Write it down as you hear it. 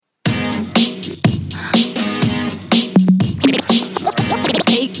Hey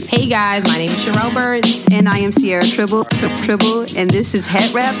guys, my name is Sherelle Birds. And I am Sierra Tribble, and this is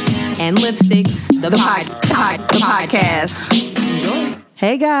Head Wraps And Lipsticks, the podcast. Enjoy.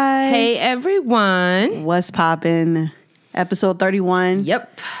 Hey guys. Hey everyone. What's poppin'? Episode 31.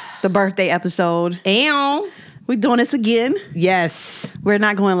 Yep. The birthday episode. Ow. We're doing this again. Yes. We're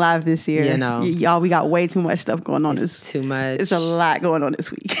not going live this year. You know. Y'all, we got way too much stuff going on. It's too much. It's a lot going on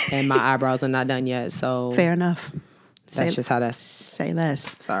this week. And my eyebrows are not done yet, so. Fair enough. That's just how that's. Say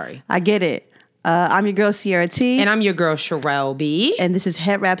less. Sorry. I get it. I'm your girl, Sierra T. And I'm your girl, Sherelle B. And this is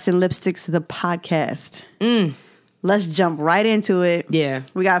Head Wraps and Lipsticks, the podcast. Let's jump right into it. Yeah.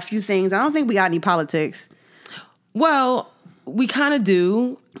 We got a few things. I don't think we got any politics. Well, we kind of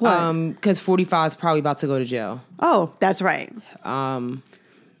do. What? Because 45 is probably about to go to jail. Oh, that's right.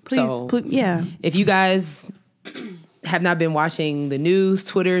 Please, yeah. If you guys have not been watching the news,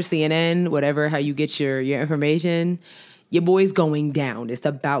 Twitter, CNN, whatever, how you get your information, your boy's going down. It's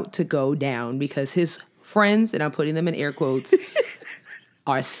about to go down because his friends, and I'm putting them in air quotes,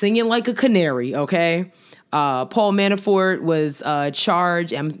 are singing like a canary, okay? Paul Manafort was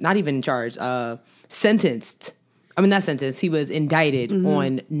charged, not even charged, sentenced. I mean, not sentenced. He was indicted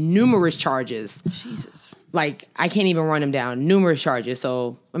on numerous charges. Jesus. Like, I can't even run him down. Numerous charges.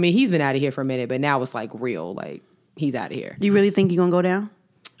 So, I mean, he's been out of here for a minute, but now it's like real. Like, he's out of here. You really think you're going to go down?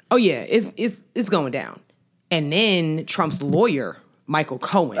 Oh, yeah. It's going down. And then Trump's lawyer, Michael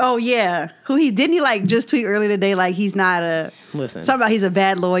Cohen. Oh, yeah. Didn't he like just tweet earlier today like he's not a... Listen. Something about he's a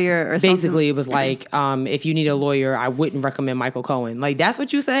bad lawyer or something. Basically, it was like, if you need a lawyer, I wouldn't recommend Michael Cohen. Like, that's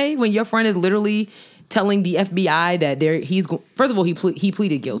what you say when your friend is literally telling the FBI that first of all, he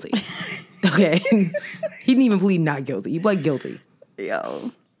pleaded guilty. Okay. He didn't even plead not guilty. He pled guilty.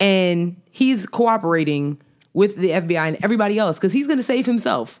 Yo. And he's cooperating with the FBI and everybody else because he's going to save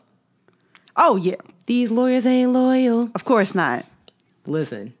himself. Oh, yeah. These lawyers ain't loyal. Of course not.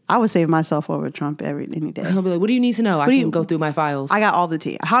 Listen. I would save myself over Trump any day. He'll be like, what do you need to know? I can go through my files. I got all the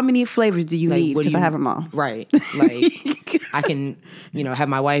tea. How many flavors do you need? Because I have them all. Right. Like, I can, have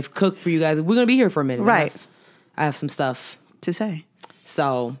my wife cook for you guys. We're going to be here for a minute. Right. I have some stuff to say.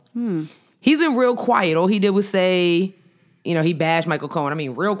 So, he's been real quiet. All he did was say, he bashed Michael Cohen. I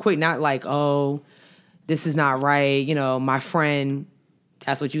mean, real quick, not like, oh, this is not right. My friend,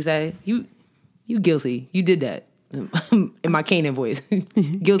 that's what you say? You guilty. You did that. In my Kanan voice.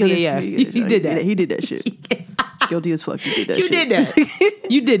 Guilty AF. You did that. He did that shit. Guilty as fuck. You did that shit. You did that.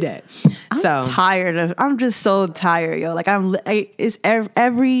 You did that. I'm just so tired, yo. Like, it's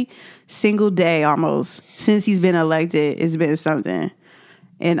every single day almost since he's been elected, it's been something.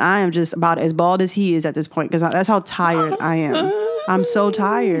 And I am just about as bald as he is at this point because that's how tired I am. I'm so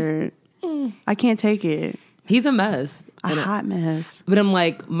tired. I can't take it. He's a mess. A hot mess. But I'm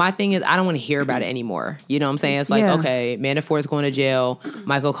like, my thing is, I don't want to hear about it anymore. You know what I'm saying? It's like, okay, Manafort's going to jail.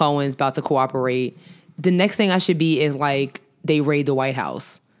 Michael Cohen's about to cooperate. The next thing I should be is like, they raid the White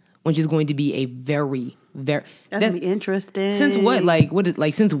House, which is going to be a very, very... That's going to be interesting. Since what?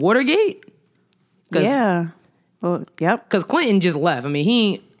 Since Watergate? Yeah. Well, yep. Because Clinton just left. I mean,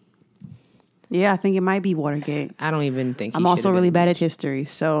 he... Yeah, I think it might be Watergate. I don't even think I'm also really bad at history,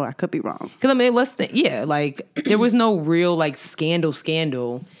 so I could be wrong. Because, I mean, there was no real, like,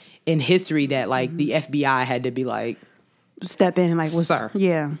 scandal in history that, like, the FBI had to be like... Step in and, like, sir.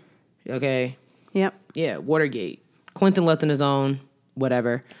 Yeah. Okay. Yep. Yeah, Watergate. Clinton left on his own,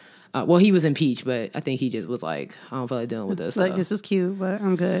 whatever. Well, he was impeached, but I think he just was like, I don't feel like dealing with this. Like, this is cute, but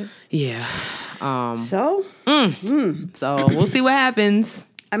I'm good. Yeah. So? So, we'll see what happens.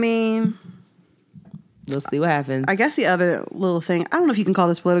 I mean... We'll see what happens. I guess the other little thing, I don't know if you can call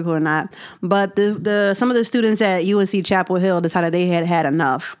this political or not, but some of the students at UNC Chapel Hill decided they had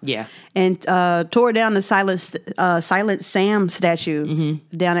enough. Yeah. And tore down the Silent Sam statue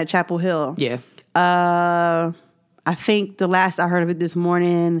down at Chapel Hill. Yeah. I think the last I heard of it this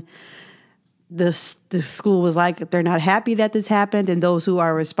morning, the school was like, they're not happy that this happened, and those who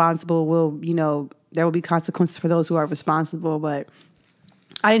are responsible will, there will be consequences for those who are responsible, but...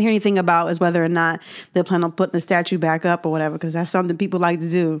 I didn't hear anything about is whether or not they plan on putting the statue back up or whatever, because that's something people like to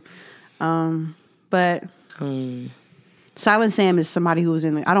do. But Silent Sam is somebody who was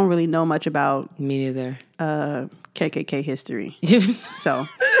in. I don't really know much about me neither. KKK history. So,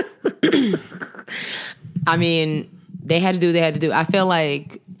 I mean, they had to do. They had to do. I feel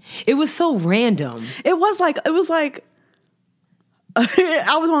like it was so random. It was like.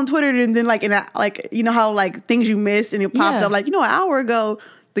 I was on Twitter and then how like things you missed and it popped up an hour ago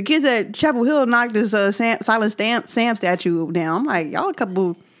the kids at Chapel Hill knocked this Silent Sam statue down. I'm like, y'all a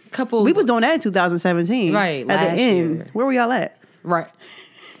couple we was doing that in 2017 right at the end year. Where were y'all at? Right.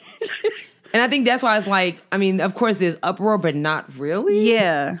 And I think that's why it's like, I mean, of course there's uproar, but not really.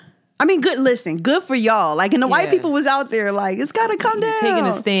 Yeah. I mean, good. Listen, good for y'all. Like, and the white people was out there, like, it's gotta come down, taking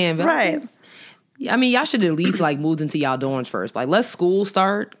a stand, but right? I mean, y'all should at least like moved into y'all dorms first. Like, let school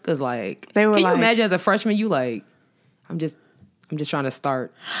start, because like, they were. Can like, you imagine as a freshman, you like, I'm just trying to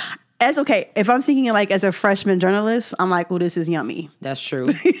start. That's okay. If I'm thinking like as a freshman journalist, I'm like, well, this is yummy. That's true.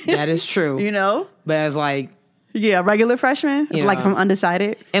 That is true. You know, but as like. Yeah, regular freshman, like if I'm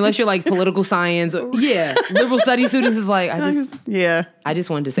undecided. Unless you're like political science, or, liberal studies students is like, I just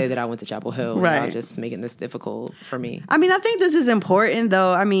wanted to say that I went to Chapel Hill. Right. Y'all just making this difficult for me. I mean, I think this is important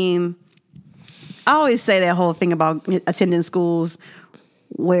though. I mean, I always say that whole thing about attending schools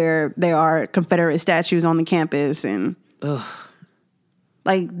where there are Confederate statues on the campus and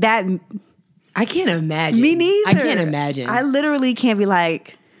like that. I can't imagine. Me neither. I can't imagine. I literally can't be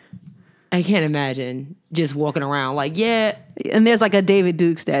like. I can't imagine just walking around like, yeah. And there's like a David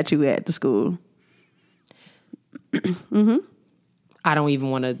Duke statue at the school. Mm-hmm. I don't even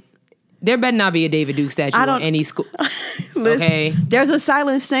want to. There better not be a David Duke statue on any school. Listen, okay. There's a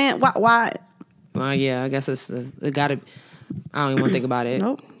silent saying. Why? Well, yeah, I guess it got to. I don't even want to think about it.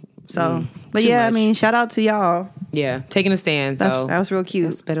 Nope. So, but yeah, much. I mean, shout out to y'all. Yeah, taking a stand. So that was real cute.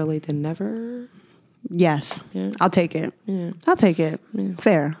 That's better late than never. Yes. Yeah. I'll take it. Yeah. I'll take it. Yeah.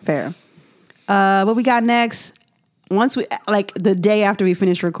 Fair. What we got next? Once we like the day after we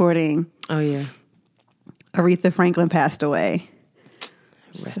finished recording. Oh yeah. Aretha Franklin passed away.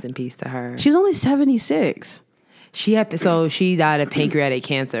 Rest in peace to her. She was only 76. She died of pancreatic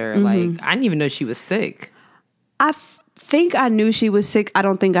cancer. Mm-hmm. Like, I didn't even know she was sick. I think I knew she was sick. I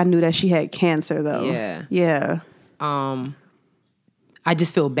don't think I knew that she had cancer though. Yeah. I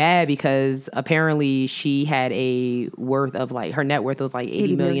just feel bad because apparently she had a worth of like, her net worth was like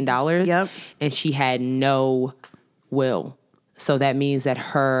 $80 million. Yep. And she had no will. So that means that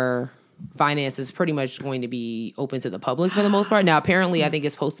her finances pretty much going to be open to the public for the most part. Now, apparently, I think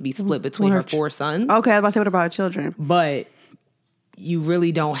it's supposed to be split between her 4 sons. Okay, I was about to say, what about her children? But you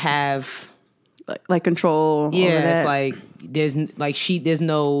really don't have like control. Yeah, over that. it's like there's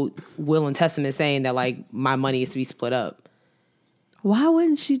no will and testament saying that like my money is to be split up. Why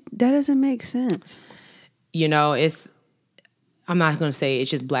wouldn't she? That doesn't make sense. You know, I'm not going to say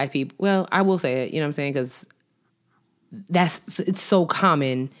it's just black people. Well, I will say it, you know what I'm saying? Because it's so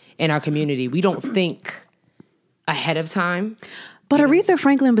common in our community. We don't think ahead of time. But Aretha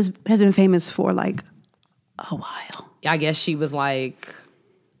Franklin has been famous for like a while. I guess she was like,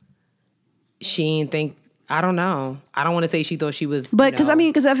 she didn't think, I don't know. I don't want to say she thought she was. But because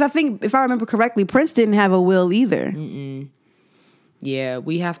if I remember correctly, Prince didn't have a will either. Mm-mm. Yeah,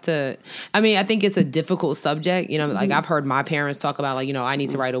 we have to. I mean, I think it's a difficult subject. You know, like I've heard my parents talk about, like, you know, I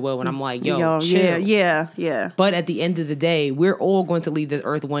need to write a will, and I'm like, yo, chill. Yeah. But at the end of the day, we're all going to leave this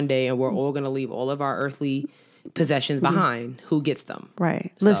earth one day, and we're all going to leave all of our earthly possessions behind. Who gets them?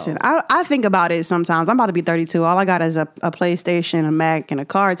 Right. So. Listen, I think about it sometimes. I'm about to be 32. All I got is a PlayStation, a Mac, and a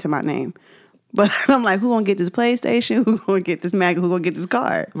card to my name. But I'm like, who gonna get this PlayStation? Who gonna get this Mac? Who gonna get this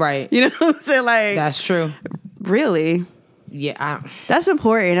card? Right. You know what I'm saying? Like, that's true. Really. Yeah, that's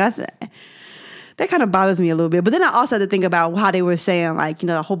important. That kind of bothers me a little bit. But then I also had to think about how they were saying, like, you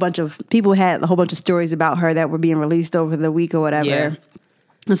know, a whole bunch of people had a whole bunch of stories about her that were being released over the week or whatever. Yeah.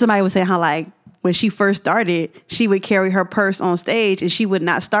 And somebody was saying how, like, when she first started, she would carry her purse on stage and she would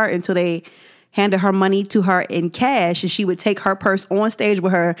not start until they handed her money to her in cash, and she would take her purse on stage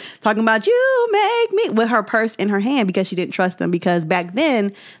with her, talking about "you make me" with her purse in her hand because she didn't trust them. Because back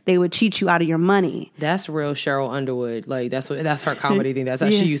then they would cheat you out of your money. That's real Cheryl Underwood. Like that's her comedy thing. That's how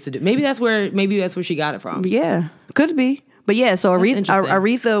she used to do. Maybe that's where she got it from. Yeah, could be. But yeah, so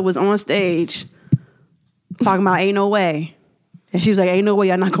Aretha was on stage talking about "ain't no way." And she was like, "Ain't no way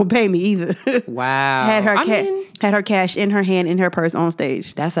y'all not gonna pay me either." Wow. Had her cash in her hand, in her purse on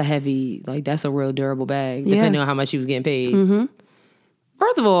stage. That's that's a real durable bag, depending on how much she was getting paid. Mm-hmm.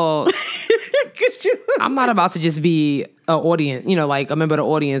 First of all, I'm not about to just be an audience, you know, like a member of the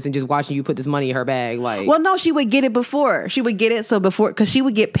audience and just watching you put this money in her bag. Like, well, no, she would get it before. She would get it because she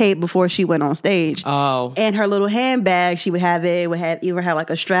would get paid before she went on stage. Oh. And her little handbag, she would have it. It would either have like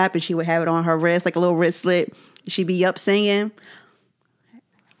a strap, and she would have it on her wrist, like a little wristlet. She'd be up singing.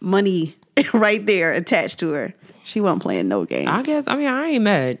 Money right there attached to her. She wasn't playing no games. I ain't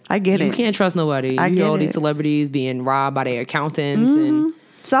mad. I get it. You can't trust nobody. You hear all these celebrities being robbed by their accountants. And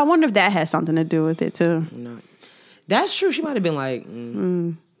so I wonder if that has something to do with it too. No. That's true. She might have been like,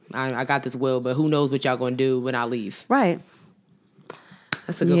 I got this will, but who knows what y'all gonna do when I leave. Right.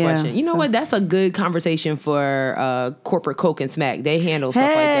 That's a good Yeah, question. You know what? That's a good conversation for corporate Coke and Smack. They handle stuff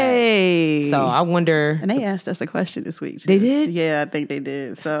like that. So I wonder. And they asked us a question this week. Too. They did? Yeah, I think they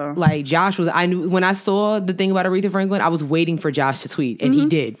did. So like Josh was, I knew when I saw the thing about Aretha Franklin, I was waiting for Josh to tweet, and he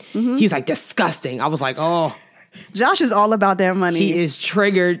did. He was like, disgusting. I was like, oh. Josh is all about that money. He is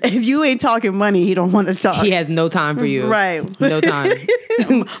triggered. If you ain't talking money, he don't want to talk. He has no time for you. Right. No time.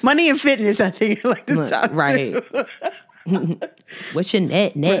 Money and fitness, I think, like the top right. What's your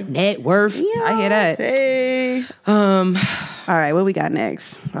net worth? Yeah. I hear that. Hey. All right, what we got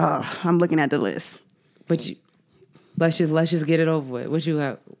next? Oh, I'm looking at the list. But let's just get it over with. What you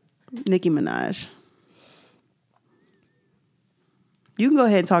got? Nicki Minaj. You can go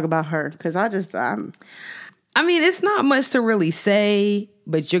ahead and talk about her because I mean, it's not much to really say,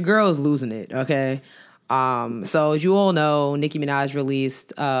 but your girl's losing it, okay? So as you all know, Nicki Minaj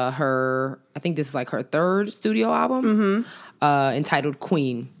released her, I think this is like her third studio album, entitled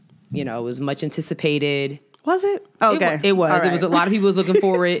Queen. You know, it was much anticipated. Was it? Okay. It was. Right. It was a lot of people was looking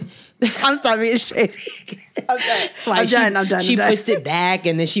for it. I'm sorry being shady. Okay. Like I'm done. She pushed it back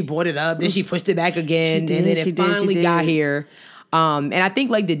and then she brought it up, then she pushed it back again, and then it finally got here. And I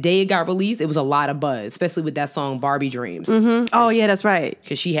think like the day it got released, it was a lot of buzz, especially with that song Barbie Dreams. Mm-hmm. Oh yeah, that's right.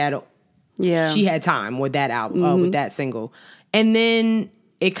 Because she had time with that album, with that single, and then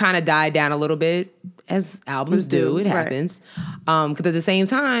it kind of died down a little bit, as albums do. It happens. Because at the same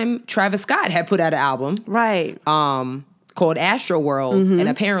time, Travis Scott had put out an album, right? Called Astro World, and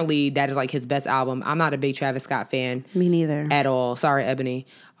apparently that is like his best album. I'm not a big Travis Scott fan. Me neither. At all. Sorry, Ebony.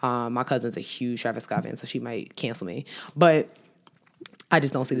 My cousin's a huge Travis Scott fan, so she might cancel me. But I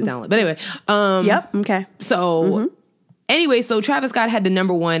just don't see the talent. But anyway. Yep. Okay. So anyway, so Travis Scott had the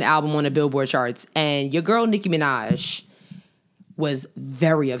 #1 album on the Billboard charts, and your girl Nicki Minaj was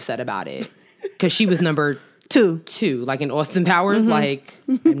very upset about it because she was number two, like in Austin Powers, like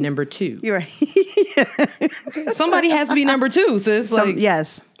I'm number 2. You're right. Somebody has to be number 2, sis. Like,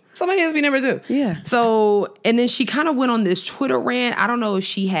 yes. Somebody has to be number 2. Yeah. So, and then she kind of went on this Twitter rant. I don't know if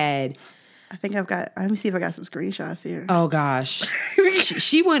she had. I think let me see if I got some screenshots here. Oh gosh.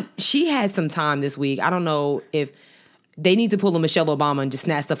 She had some time this week. I don't know if they need to pull a Michelle Obama and just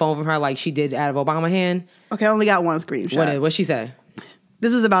snatch the phone from her like she did out of Obama's hand. Okay, I only got one screenshot. What'd she say?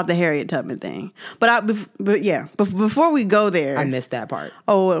 This was about the Harriet Tubman thing. But before we go there. I missed that part.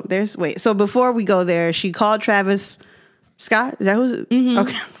 Oh, so before we go there, she called Travis Scott. Is that who's it? Mm-hmm.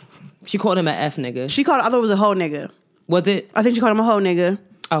 Okay. She called him an F nigga. I thought it was a hoe nigga. Was it? I think she called him a hoe nigga.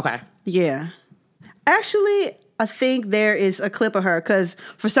 Okay. Yeah. Actually, I think there is a clip of her because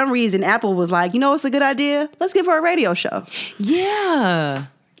for some reason Apple was like, you know what's a good idea? Let's give her a radio show. Yeah.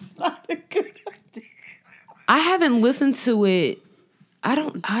 It's not a good idea. I haven't listened to it. I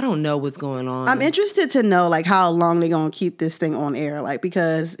don't know what's going on. I'm interested to know like how long they're gonna keep this thing on air, like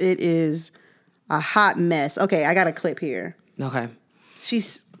because it is a hot mess. Okay, I got a clip here. Okay.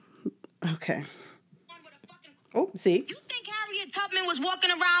 Okay. Oh, see. You think Harriet Tubman was walking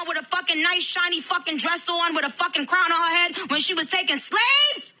around with a fucking nice shiny fucking dress on with a fucking crown on her head when she was taking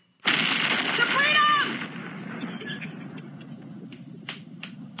slaves to freedom?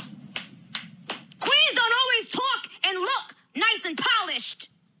 Queens don't always talk and look nice and polished.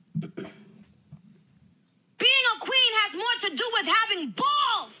 Being a queen has more to do with having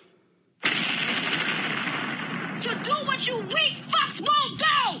balls. To do what you weak fucks won't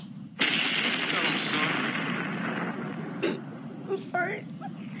do. Tell him, son. All right.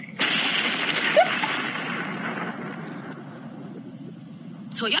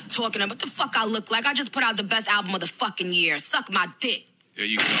 So y'all talking about what the fuck I look like? I just put out the best album of the fucking year. Suck my dick. There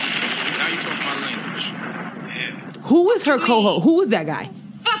you go. Now you talking my language. Yeah. Who was her co-host? Who was that guy?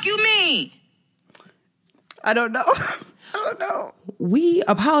 Fuck you mean? I don't know. I don't know. We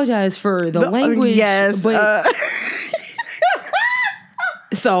apologize for the language. Yes. But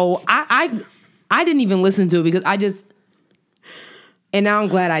so I didn't even listen to it because and now I'm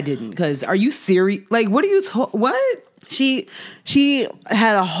glad I didn't. Because are you serious? Like, what are you what? She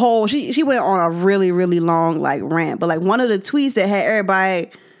had a whole she went on a really, really long like rant. But like one of the tweets that had everybody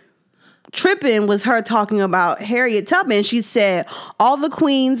tripping was her talking about Harriet Tubman. She said, all the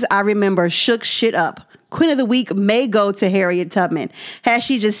queens I remember shook shit up. Queen of the Week may go to Harriet Tubman. Had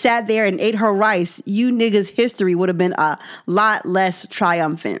she just sat there and ate her rice, you niggas' history would have been a lot less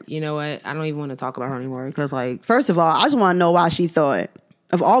triumphant. You know what? I don't even want to talk about her anymore because, like, first of all, I just want to know why she thought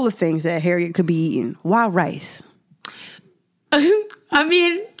of all the things that Harriet could be eating. Why rice? I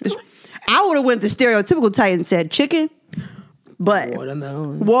mean, I would have went the stereotypical type and said chicken, but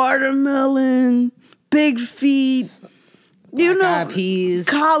watermelon, big feet. You know, black-eyed peas,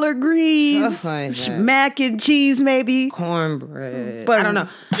 collard greens, stuff like that. mac and cheese, maybe. cornbread. But- I don't know.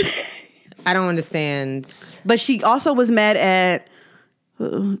 I don't understand. But she also was mad at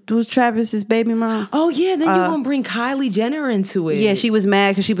who's Travis's baby mom. Oh yeah, then you're gonna bring Kylie Jenner into it. Yeah, she was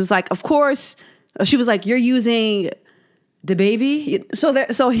mad because she was like, of course. She was like, you're using. the baby. So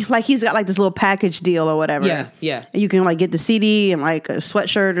like he's got like this little package deal or whatever. Yeah. And you can like get the CD and like a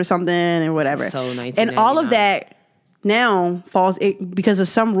sweatshirt or something or whatever. So and all of 1999. that now falls because of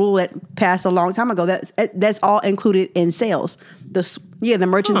some rule that passed a long time ago. That's all included in sales. The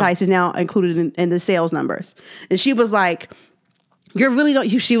merchandise is now included in the sales numbers. And she was like, she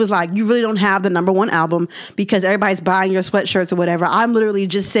was like, you really don't have the number one album because everybody's buying your sweatshirts or whatever. I'm literally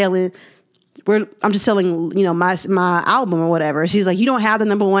just selling. I'm just selling, my album or whatever. She's like, you don't have the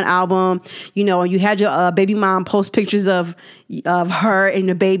number one album, you had your baby mom post pictures of her and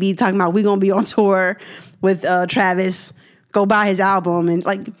the baby talking about we gonna be on tour with Travis. Go buy his album and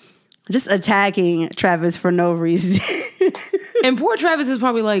like just attacking Travis for no reason. And poor Travis is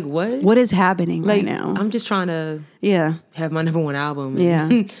probably like, what? What is happening Like, right now? I'm just trying to have my number one album.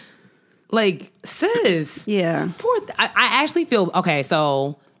 Yeah. Like, sis. Yeah. I actually feel, okay,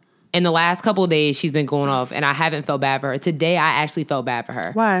 so in the last couple of days, she's been going off, and I haven't felt bad for her. Today, I actually felt bad for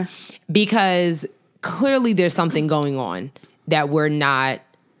her. Why? Because clearly there's something going on that we're not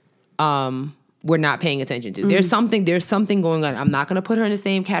paying attention to. There's something going on. I'm not going to put her in the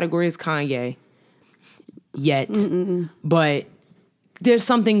same category as Kanye yet, but there's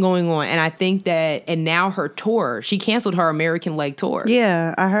something going on. And I think that, and now her tour, she canceled her American leg tour.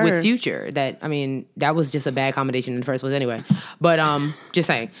 Yeah, I heard. With Future. That was just a bad combination in the first place anyway. But just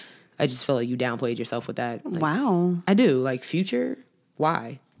saying, I just feel like you downplayed yourself with that. Like, Wow. I do. Like, Future,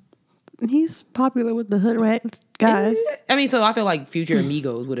 why? He's popular with the hood rat guys. So I feel like Future and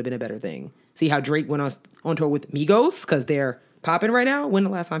Migos would have been a better thing. See how Drake went on tour with Migos because they're popping right now? When the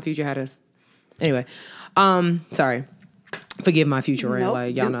last time Future had us? Anyway, sorry. Forgive my Future rant. Nope.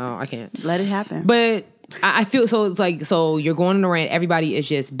 Like, y'all know I can't. Let it happen. But I feel, so it's like, so you're going on a rant. Everybody is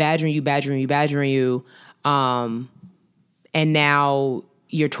just badgering you. And now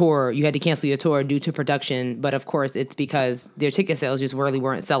your tour, you had to cancel your tour due to production. But of course, it's because their ticket sales just really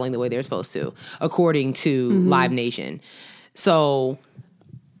weren't selling the way they're supposed to, according to Live Nation. So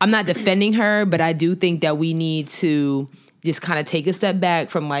I'm not defending her, but I do think that we need to just kind of take a step back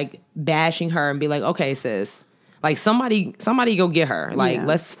from like bashing her and be like, okay, sis, like somebody go get her. Like,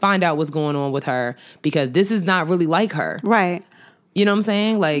 let's find out what's going on with her because this is not really like her. Right. You know what I'm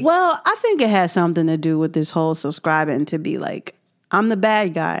saying? Like, Well, I think it has something to do with this whole subscribing to be like, I'm the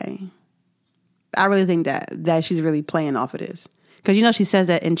bad guy. I really think that she's really playing off of this. Because she says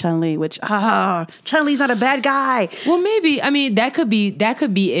that in Chun-Li, which Chun-Li's not a bad guy. well, maybe, that could be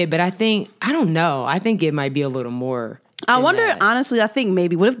it, but I don't know. I think it might be a little more. I wonder, that. honestly, I think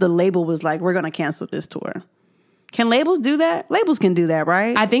maybe, what if the label was like, we're going to cancel this tour? Can labels do that? Labels can do that,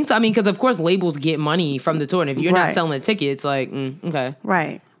 right? I think so. Because of course labels get money from the tour, and if you're not Right. selling the tickets, like, okay.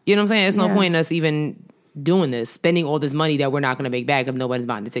 Right. You know what I'm saying? It's no Yeah. point in us even doing this, spending all this money that we're not going to make back if nobody's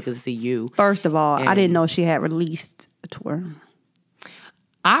buying the tickets to see you. First of all, I And- didn't know she had released a tour.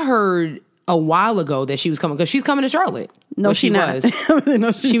 I heard a while ago that she was coming, because she's coming to Charlotte. No, Well, she not. was.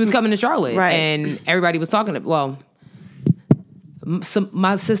 No, She was coming to Charlotte. Right. And everybody was talking,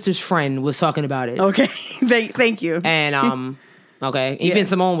 my sister's friend was talking about it. Okay. Thank you. And, okay. Even Yeah.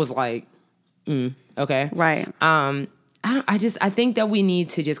 Simone was like, okay. Right. I think that we need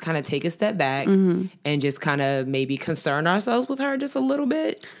to just kind of take a step back and just kind of maybe concern ourselves with her just a little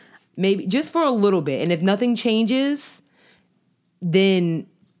bit. Maybe just for a little bit. And if nothing changes, then,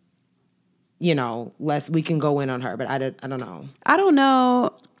 we can go in on her. But I don't know. I don't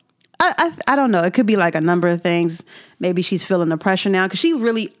know. I don't know. It could be like a number of things. Maybe she's feeling the pressure now because she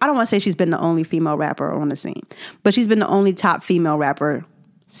really, I don't want to say she's been the only female rapper on the scene, but she's been the only top female rapper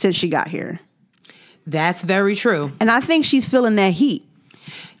since she got here. That's very true. And I think she's feeling that heat.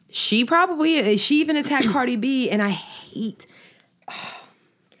 She probably is. She even attacked Cardi B, and I hate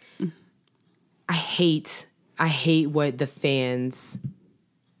what the fans.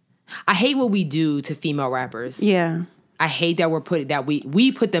 I hate what we do to female rappers. Yeah. I hate that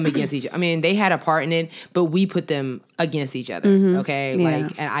we put them against each other. I mean, they had a part in it, but we put them against each other. Okay? Yeah.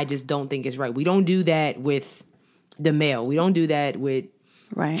 Like, and I just don't think it's right. We don't do that with the male. We don't do that with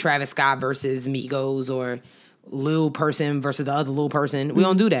Right. Travis Scott versus Migos or Lil person versus the other Lil person. We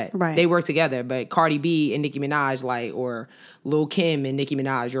don't do that. Right. They work together. But Cardi B and Nicki Minaj, or Lil Kim and Nicki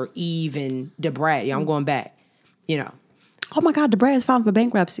Minaj, or Eve and Da Brat. Yeah, I'm going back. Oh my God, DeBrat is filing for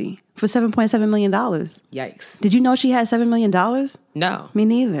bankruptcy for $7.7 million. Yikes. Did you know she had $7 million? No. Me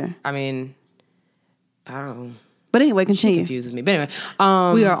neither. I mean, I don't know. But anyway, She continue. confuses me. But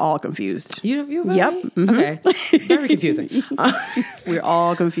anyway, We are all confused. you really? Yep. Okay. Very confusing. We're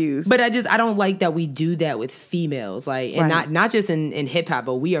all confused. But I don't like that we do that with females, like, and Right. not just in hip hop,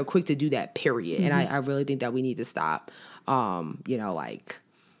 but we are quick to do that. Period. And I really think that we need to stop. Like,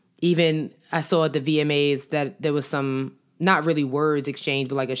 even I saw at the VMAs that there was some not really words exchanged,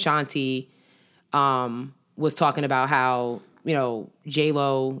 but like Ashanti was talking about how,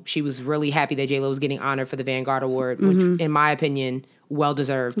 J-Lo, she was really happy that J-Lo was getting honored for the Vanguard Award, which in my opinion, well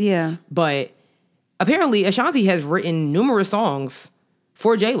deserved. Yeah. But apparently Ashanti has written numerous songs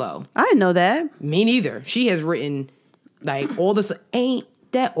for J-Lo. I didn't know that. Me neither. She has written like all this, ain't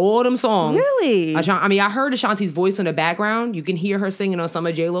that all them songs. Really? I heard Ashanti's voice in the background. You can hear her singing on some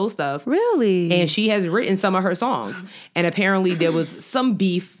of J-Lo stuff. Really? And she has written some of her songs. And apparently there was some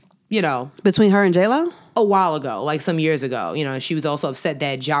beef, Between her and J-Lo? a while ago, like some years ago, and she was also upset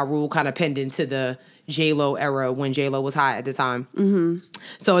that Ja Rule kind of pinned into the J-Lo era when J-Lo was hot at the time. Mm-hmm.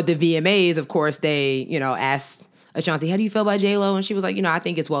 So at the VMAs, of course, they, asked Ashanti, how do you feel about J-Lo? And she was like, I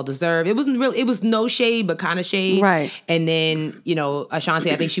think it's well deserved. It was no shade, but kind of shade. Right. And then, Ashanti,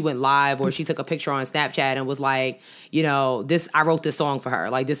 I think she went live or she took a picture on Snapchat and was like, I wrote this song for her.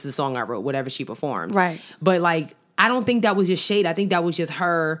 Like, this is the song I wrote, whatever she performed. Right. But like, I don't think that was just shade. I think that was just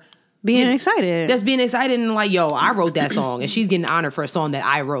her Being excited. That's being excited and like, yo, I wrote that song and she's getting honored for a song that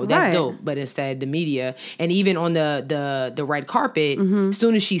I wrote. That's Right. dope. But instead, the media and even on the red carpet, as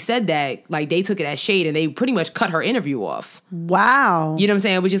soon as she said that, like they took it as shade and they pretty much cut her interview off. Wow. You know what I'm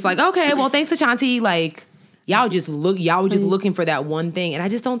saying? It was just like, okay, well, thanks Ashanti. like y'all were just looking for that one thing, and I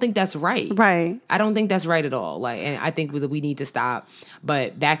just don't think that's right. Right. I don't think that's right at all. Like, and I think we need to stop.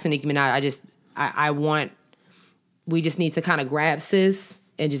 But back to Nicki Minaj, we just need to kind of grab sis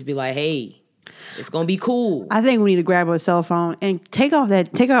and just be like, hey, it's gonna be cool. I think we need to grab her cell phone and take her off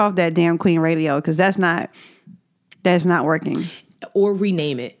that damn Queen radio, because that's not working. Or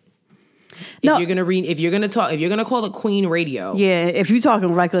rename it. No. If you're gonna call it Queen Radio. Yeah, if you're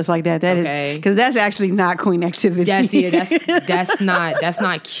talking reckless like that, that is Okay. because that's actually not Queen activity. That's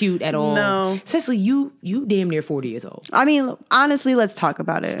not cute at all. No. Especially you damn near 40 years old. I mean, honestly, let's talk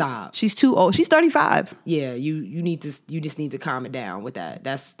about it. Stop. She's too old. She's 35. Yeah, you just need to calm it down with that.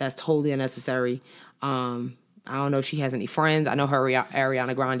 That's totally unnecessary. I don't know if she has any friends. I know her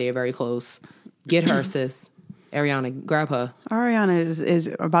Ariana Grande are very close. Get her, sis. Ariana, grab her. Ariana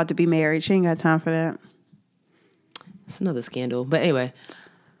is about to be married. She ain't got time for that. It's another scandal. But anyway,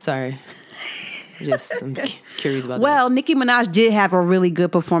 sorry. I'm curious about that. Well, Nicki Minaj did have a really good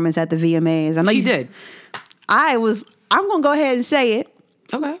performance at the VMAs. I know She did. I'm gonna go ahead and say it.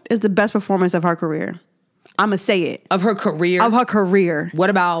 Okay. It's the best performance of her career. I'm gonna say it. Of her career? Of her career. What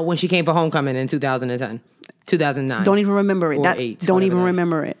about when she came for Homecoming in 2010? 2009? Don't even remember it. Or 8, don't even whatever that-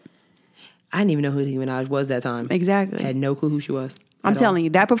 remember it. I didn't even know who Nicki Minaj was that time. Exactly. I had no clue who she was. I'm telling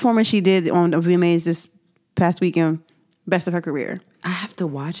you, that performance she did on the VMAs this past weekend, best of her career. I have to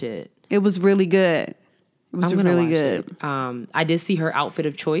watch it. It was really good. It was I'm gonna really watch good. it. I did see her outfit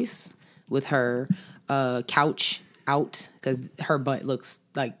of choice with her couch out because her butt looks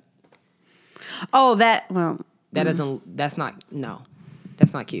like Oh, that's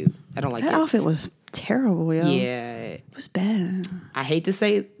not cute. I don't like that it. outfit was terrible, yo. Yeah, It was bad. I hate to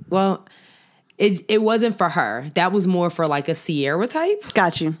say it. Well, it wasn't for her. That was more for like a Sierra type.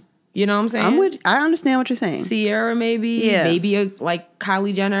 Got you. You know what I'm saying? I understand what you're saying. Sierra maybe. Yeah. Maybe a like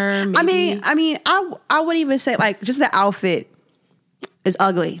Kylie Jenner. Maybe. I mean, I would even say like just the outfit is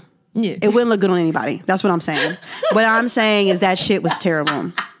ugly. Yeah. It wouldn't look good on anybody. That's what I'm saying. What I'm saying is that shit was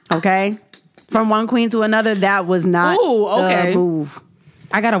terrible. Okay? From one queen to another, that was not Ooh, okay. the move.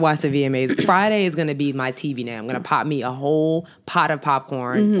 I gotta watch the VMAs. Friday is gonna be my TV now. I'm gonna pop me a whole pot of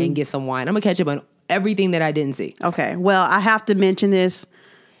popcorn and get some wine. I'm gonna catch up on everything that I didn't see. Okay. Well, I have to mention this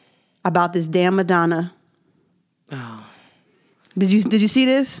about this damn Madonna. Oh. Did you see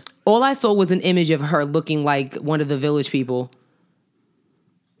this? All I saw was an image of her looking like one of the Village People.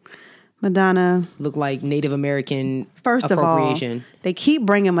 Madonna. Look like Native American First of all, appropriation. they keep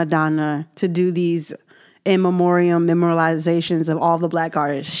bringing Madonna to do these in memoriam memorializations of all the black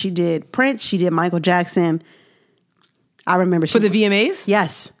artists. She did Prince. She did Michael Jackson. I remember For the VMAs?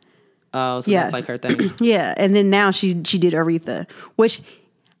 Yes. Oh, so Yes. that's like her thing. Yeah, and then now she did Aretha, which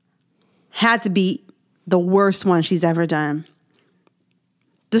had to be the worst one she's ever done.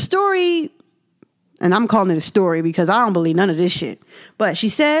 The story, and I'm calling it a story because I don't believe none of this shit, but she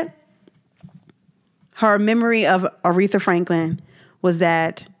said her memory of Aretha Franklin was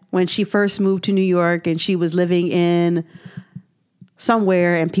that when she first moved to New York and she was living in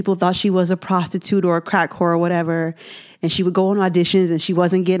somewhere and people thought she was a prostitute or a crack whore or whatever, and she would go on auditions and she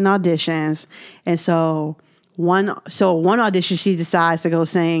wasn't getting auditions. And so one audition, she decides to go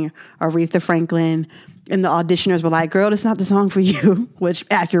sing Aretha Franklin, and the auditioners were like, "Girl, that's not the song for you," which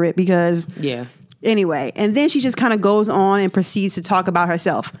accurate because Yeah. anyway. And then she just kind of goes on and proceeds to talk about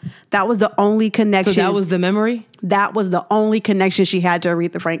herself. That was the only connection. So that was the memory? That was the only connection she had to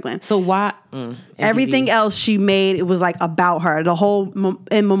Aretha Franklin. So why? Everything else she made, it was like about her. The whole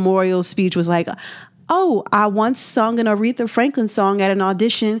in memorial speech was like, "Oh, I once sung an Aretha Franklin song at an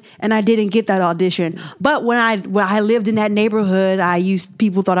audition, and I didn't get that audition. But when I lived in that neighborhood,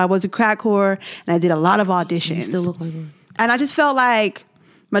 people thought I was a crack whore, and I did a lot of auditions. You still look like her. And I just felt like,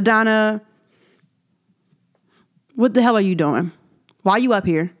 Madonna, what the hell are you doing? Why are you up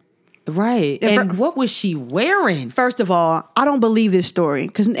here? Right. And what was she wearing? First of all, I don't believe this story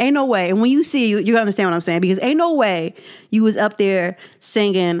because ain't no way. And when you see it, you understand what I'm saying, because ain't no way you was up there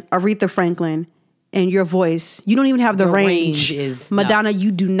singing Aretha Franklin and your voice, you don't even have the range. Madonna,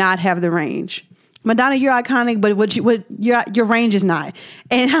 you do not have the range. Madonna, you're iconic, but your range is not.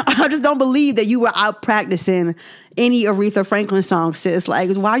 And I just don't believe that you were out practicing any Aretha Franklin song, sis.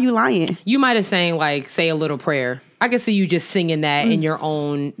 Like, why are you lying? You might have sang like "Say a Little Prayer." I can see you just singing that in your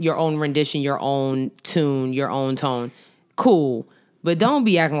own rendition, your own tune, your own tone. Cool. But don't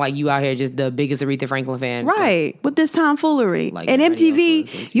be acting like you out here just the biggest Aretha Franklin fan. Right. With this tomfoolery. Like and everybody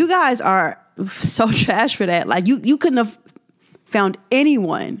else MTV, was. you guys are so trash for that. Like, you couldn't have found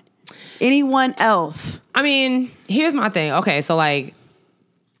anyone else. I mean, here's my thing. Okay, so like,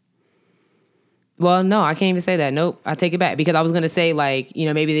 well, no, I can't even say that. Nope, I take it back because I was gonna say like,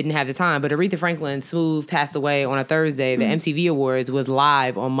 maybe they didn't have the time, but Aretha Franklin, Smooth passed away on a Thursday. The MTV Awards was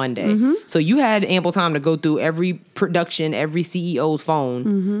live on Monday, so you had ample time to go through every production, every CEO's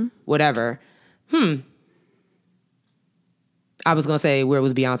phone, whatever. I was gonna say where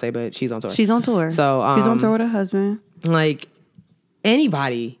was Beyonce, but she's on tour. She's on tour. So she's on tour with her husband. like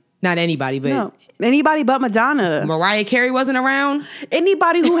anybody, not anybody, but. No. Anybody but Madonna. Mariah Carey wasn't around.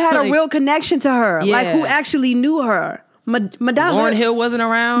 Anybody who had Like, a real connection to her. Yeah. Like, who actually knew her. Madonna. Lauryn Hill wasn't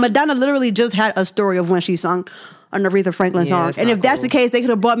around. Madonna literally just had a story of when she sung an Aretha Franklin Yeah, song. that's And not if that's cool. the case, they could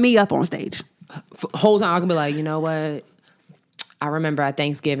have brought me up on stage. Whole time I could be like, you know what? I remember at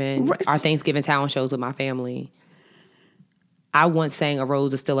Thanksgiving, Right. our Thanksgiving talent shows with my family. I once sang "A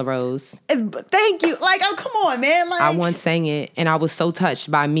Rose Is Still a Rose." Thank you. Like, oh, come on, man. Like, I once sang it, and I was so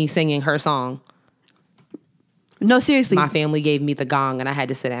touched by me singing her song. no, seriously. My family gave me the gong, and I had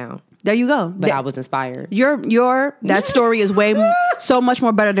to sit down, There you go. but I was inspired. That story is so much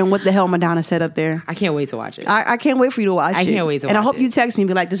more better than what the hell Madonna said up there. I can't wait to watch it. I can't wait for you to watch it. I can't wait to And I watch hope it. you text me and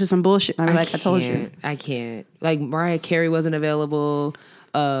be like, this is some bullshit. And I'll be like, I told you. I can't. Like, Mariah Carey wasn't available.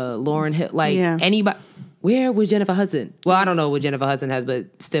 Lauryn Hill. Like, Yeah. anybody. Where was Jennifer Hudson? Well, I don't know what Jennifer Hudson has, but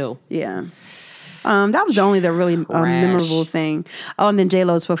still. Yeah. That was the really memorable thing. Oh, and then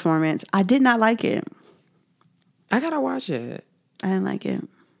J-Lo's performance. I did not like it. I gotta watch it. I didn't like it.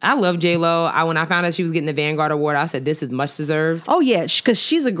 I love J-Lo. When I found out she was getting the Vanguard Award, I said, this is much deserved. Oh, yeah, because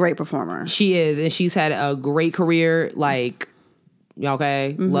she's a great performer. She is, and she's had a great career. Like,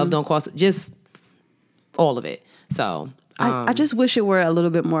 okay, love don't cost, just all of it. So, I just wish it were a little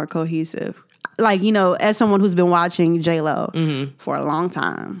bit more cohesive. Like, as someone who's been watching J-Lo for a long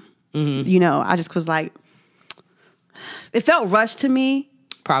time, I just was like, it felt rushed to me.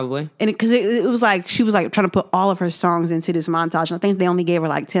 probably. And because it was like she was like trying to put all of her songs into this montage. And I think they only gave her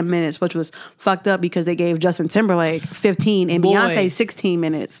like 10 minutes, which was fucked up because they gave Justin Timberlake 15 and Boy. Beyonce 16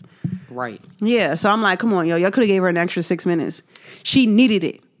 minutes. Right. Yeah, so I'm like, come on, y'all could have gave her an extra 6 minutes. She needed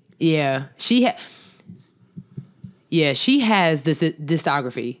it. Yeah. She has this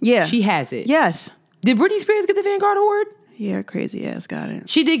discography. Yeah. She has it. Yes. Did Britney Spears get the Vanguard Award? Yeah, crazy ass got it.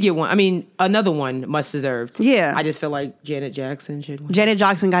 She did get one. I mean, another one much deserved. Yeah. I just feel like Janet Jackson should win. Janet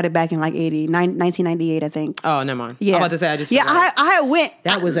Jackson got it back in like 1998, I think. Oh, never mind. Yeah. I'm about to say, I just Yeah, feel like I went.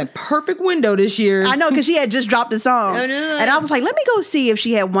 that was a perfect window this year. I know, because she had just dropped a song. I know. And I was like, let me go see if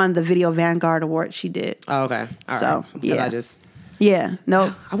she had won the Video Vanguard Award. She did. Oh, okay. All So, right. 'Cause yeah. Yeah,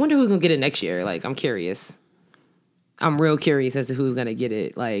 no. I wonder who's gonna get it next year. Like, I'm curious. I'm real curious as to who's gonna get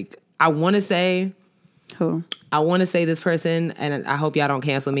it. Like, I want to say Who? this person, and I hope y'all don't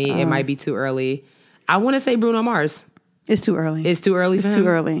cancel me. It might be too early. I want to say Bruno Mars. It's too early. It's too early. It's for too him?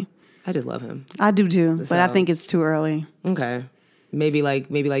 early. I just love him. I do too, but I So- think it's too early. Okay, maybe like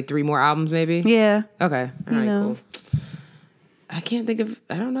 3 more albums. Maybe. Yeah. Okay. All right. know. Cool. I can't think of.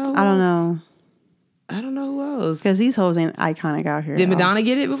 I don't know. I don't know. I don't know who else. Because these hoes ain't iconic out here. Did Madonna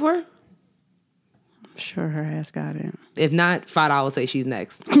get it before? I'm sure her ass got it. If not, $5 say she's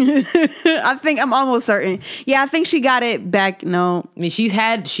next. I think I'm almost certain. Yeah, I think she got it back. No, I mean,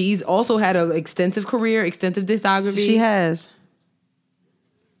 she's also had an extensive career, extensive discography. she has.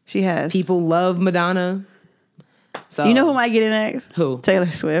 She has. People love Madonna. So You know who might get it next? Who? Taylor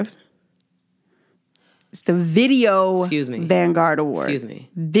Swift. It's the Video Excuse me. Vanguard Award. Excuse me.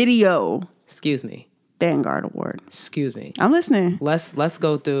 Video Excuse me. Vanguard Award. Excuse me. I'm listening. Let's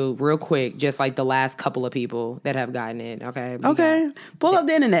go through real quick, just like the last couple of people that have gotten it. Okay. We Okay. Pull up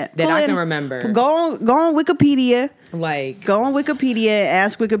the internet. that Pull I in- can remember. Go on Wikipedia. got, like Go on Wikipedia.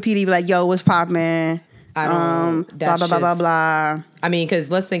 Ask Wikipedia. Be like, yo, what's poppin'? I don't. Blah That's blah blah blah just- blah. I mean,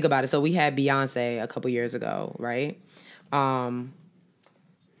 because let's think about it. So we had Beyonce a couple years ago, right?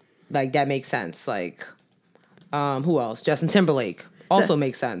 Like that makes sense. Like, who else? Justin Timberlake also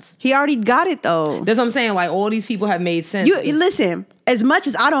makes sense. He already got it though. That's what I'm saying. Like all these people have made sense. You listen. As much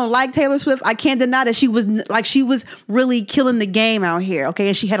as I don't like Taylor Swift, I can't deny that she was really killing the game out here. Okay,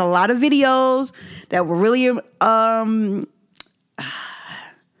 and she had a lot of videos that were really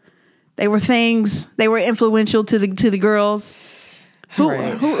they were influential to the girls.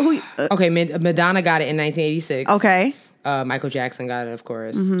 Right. Who Okay, Madonna got it in 1986. okay. Michael Jackson got it, of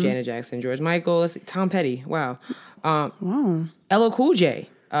course. Mm-hmm. Janet Jackson, George Michael. Let's see, Tom Petty. Wow. LL Cool J,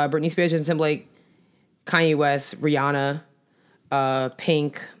 Britney Spears, Justin Timberlake, Kanye West, Rihanna,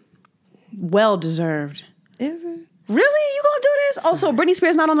 Pink. Well deserved. Is it? Really? You gonna do this? Oh, so Britney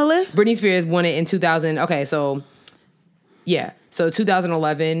Spears not on the list? Britney Spears won it in 2000. Okay, so yeah. So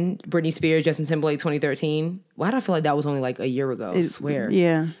 2011, Britney Spears, Justin Timberlake, 2013. Why do I feel like that was only like a year ago? I swear.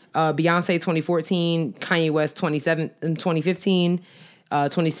 Yeah. Beyonce 2014, Kanye West 2015,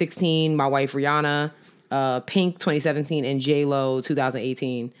 2016, my wife Rihanna, Pink 2017, and J-Lo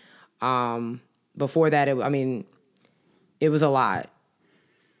 2018. Before that, it was a lot.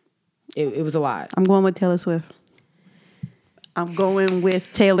 It was a lot. I'm going with Taylor Swift. I'm going with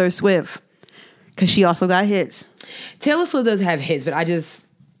Taylor Swift because she also got hits. Taylor Swift does have hits, but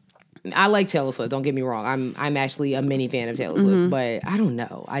I like Taylor Swift. Don't get me wrong. I'm actually a mini fan of Taylor Swift, but I don't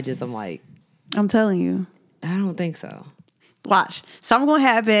know. I'm like, I'm telling you. I don't think so. Watch. Something gonna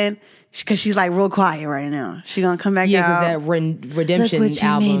happen because she's like real quiet right now. She gonna come back Yeah, out. because that Redemption Look what you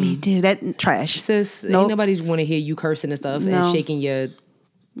album. made me do. That trash. Sis, Nope. ain't nobody's want to hear you cursing and stuff No. and shaking your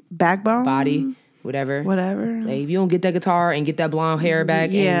Backbone. body, whatever. Whatever. Like, if you don't get that guitar and get that blonde hair back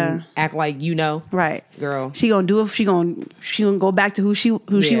Yeah. and act like you know, Right. girl. She gonna do it. She gonna go back to who she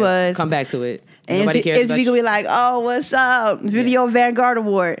Yeah, was. Come back to it. And Nobody cares it's about gonna you. be like, oh, what's up? Video Vanguard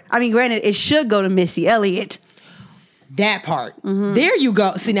Award. I mean, granted, it should go to Missy Elliott. That part. Mm-hmm. There you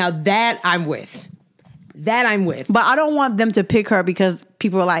go. See, now that I'm with. That I'm with. But I don't want them to pick her because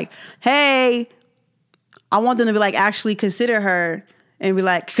people are like, hey, I want them to be like, actually consider her and be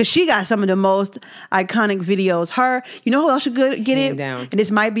like, because she got some of the most iconic videos. Her, you know who else should get Hand it? down. And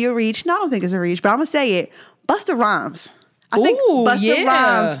this might be a reach. No, I don't think it's a reach, but I'm going to say it. Busta Rhymes. I think Ooh, Busta yeah.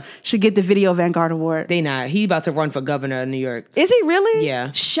 Rhymes should get the Video Vanguard Award. They not. He about to run for governor of New York. Is he really?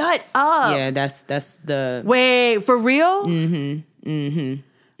 Yeah. Shut up. Yeah, that's the. Wait, for real?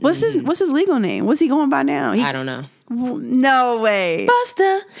 What's his legal name? What's he going by now? I don't know. No way.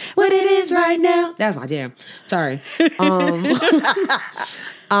 Busta, what it is right now. That's my jam. Sorry.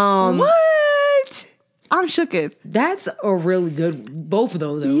 What? I'm shooketh. That's a really good. Both of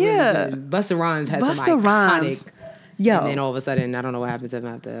those are Yeah. really good. Busta Rhymes has some Busta iconic. Rhymes. Yo. And then all of a sudden, I don't know what happens to him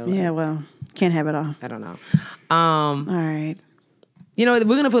after. Like, Yeah, well, can't have it all. I don't know. All right. You know,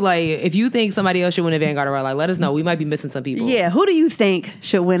 we're gonna put like, if you think somebody else should win a Vanguard Award, like, let us know. We might be missing some people. Yeah, who do you think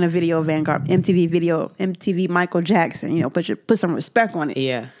should win a Video Vanguard? MTV Michael Jackson. You know, put some respect on it.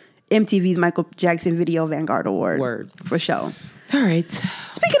 Yeah. MTV's Michael Jackson Video Vanguard Award. Word. For sure. All right.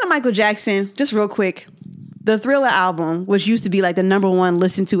 Speaking of Michael Jackson, just real quick, the Thriller album, which used to be like the #1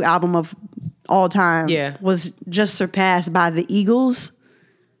 listened to album of all time, Yeah. was just surpassed by the Eagles.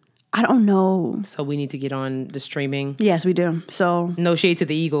 I don't know. So we need to get on the streaming. Yes, we do. So No shade to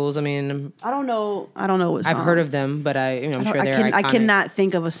the Eagles. I mean, I don't know. What song. I've heard of them, but I'm sure they're iconic. I cannot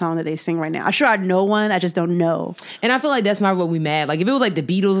think of a song that they sing right now. I'm sure I know one. I just don't know. And I feel like that's my what we mad. Like if it was like the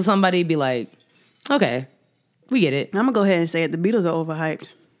Beatles or somebody, it'd be like, okay, we get it. I'm gonna go ahead and say it. The Beatles are overhyped.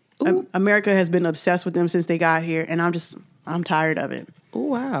 America has been obsessed with them since they got here, and I'm tired of it. Oh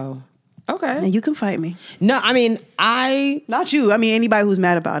wow. Okay. And you can fight me. No, I mean Not you. I mean anybody who's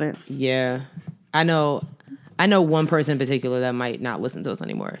mad about it. yeah. I know one person in particular that might not listen to us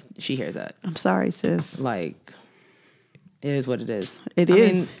anymore. She hears that. I'm sorry, sis. Like, it is what it is. It I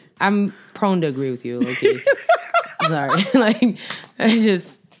is. mean, I'm prone to agree with you, low-key. Sorry. Like,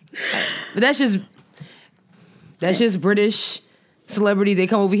 that's just British celebrities. They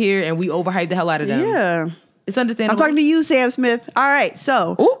come over here and we overhype the hell out of them. Yeah. It's understandable. I'm talking to you, Sam Smith. All right,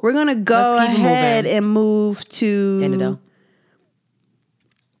 so Ooh. we're gonna go Let's keep it ahead moving. and move to Adele.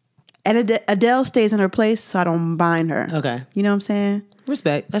 Adele stays in her place, so I don't bind her. Okay. You know what I'm saying?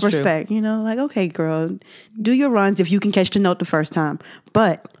 Respect. That's respect. You know, like, okay, girl, do your runs if you can catch the note the first time.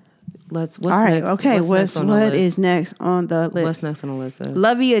 But true. What's all right, next? okay, What's next on the what list? is next on the list? What's next on the list?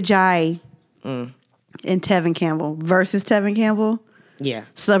 Lovey Ajayi and Tevin Campbell versus Tevin Campbell. Yeah.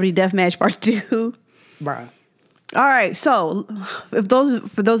 Celebrity Deathmatch Part 2. Bruh. All right, so for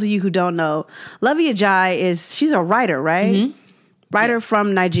those of you who don't know, Lovey Ajayi she's a writer, right? Mm-hmm. Writer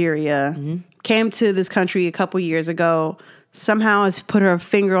from Nigeria. Came to this country a couple years ago. Somehow has put her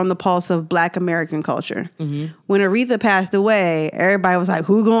finger on the pulse of Black American culture. Mm-hmm. When Aretha passed away, everybody was like,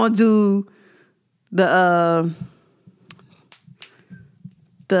 "Who gonna do the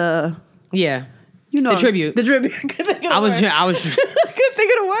Yeah. you know The tribute. The tribute." I couldn't think of the I was word. I was I couldn't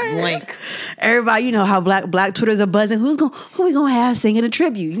think of the word. blank. Everybody, you know how black Twitters are buzzing. Who we gonna have singing a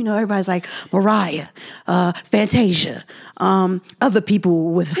tribute? You know, everybody's like Mariah, Fantasia, other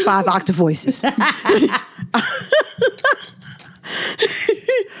people with 5 octave voices.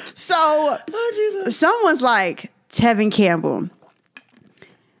 So someone's like Tevin Campbell,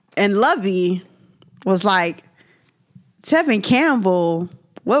 and Lovey was like, Tevin Campbell,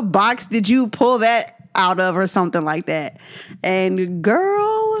 what box did you pull that out of, or something like that? And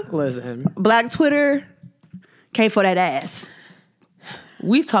girl, Listen. Black Twitter came for that ass.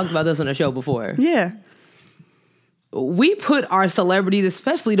 We've talked about this on the show before. Yeah. We put our celebrities,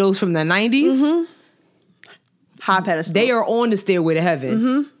 especially those from the 90s, High pedestal. they are on the stairway to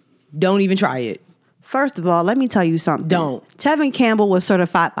heaven. Don't even try it. First of all, let me tell you something. Don't. Tevin Campbell was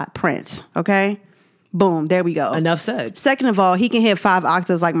certified by Prince, okay? Boom, there we go. Enough said. Second of all, he can hit 5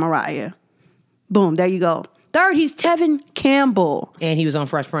 octaves like Mariah. Boom, there you go. Third, he's Tevin Campbell. And he was on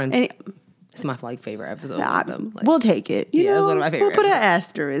Fresh Prince. And It's my favorite episode. we'll take it. You Yeah, know, that's one of my favorite we'll put an episodes.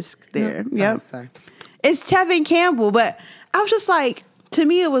 asterisk there. Oh, Yep. sorry. It's Tevin Campbell, but I was just like, to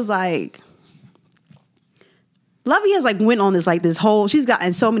me, it was like, Lovey has like went on this whole, she's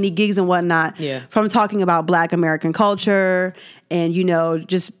gotten so many gigs and whatnot Yeah. from talking about Black American culture and, you know,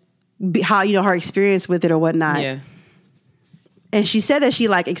 just how, you know, her experience with it or whatnot. Yeah. And she said that she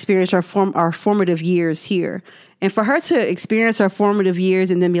like experienced our formative years here. And for her to experience her formative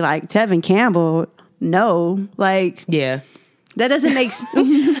years and then be like, Tevin Campbell, no, like, Yeah. that doesn't make,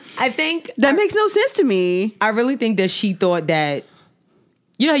 I think that makes no sense to me. I really think that she thought that,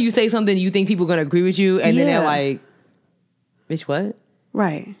 you know how you say something, you think people are going to agree with you, and then they're Yeah. like, bitch, what?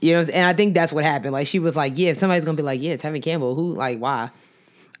 Right. You know, and I think that's what happened. Like, she was like, yeah, if somebody's going to be like, yeah, Tevin Campbell, who, like, why?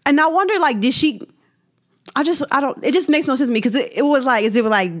 And I wonder, like, it just makes no sense to me because it was like,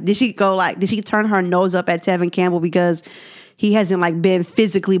 did she turn her nose up at Tevin Campbell because he hasn't like been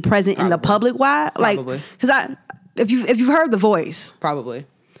physically present in the public? Why? Probably. Like, because if you've heard The Voice, Probably.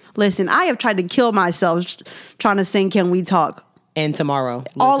 listen, I have tried to kill myself trying to sing Can We Talk? And Tomorrow.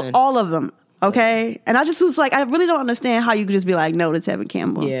 Listen. All of them. Okay. And I just was like, I really don't understand how you could just be like, no to Tevin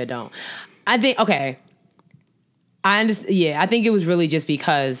Campbell. Yeah, don't. I think, okay. I understand. Yeah, I think it was really just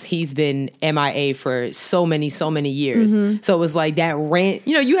because he's been MIA for so many years. So it was like that rant.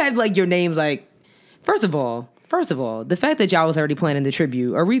 You know, you had like your names like, first of all, the fact that y'all was already planning the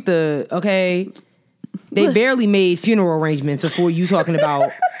tribute. Aretha, okay, they barely made funeral arrangements before you talking about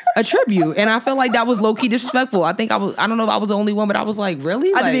a tribute. And I felt like that was low-key disrespectful. I don't know if I was the only one, but I was like,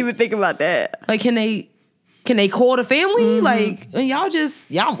 really? I didn't even think about that. Like, can they call the family? Like,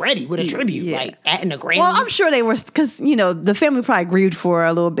 y'all ready with a tribute? Yeah. Like, at the Grammys? Well, I'm sure they were, because, you know, the family probably grieved for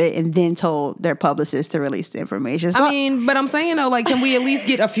a little bit and then told their publicist to release the information. So I mean, but I'm saying though, like, can we at least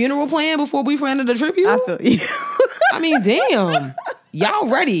get a funeral plan before we plan the tribute? I feel you. I mean, damn. Y'all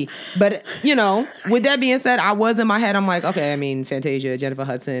ready. But, you know, with that being said, I was in my head, I'm like, okay, I mean, Fantasia, Jennifer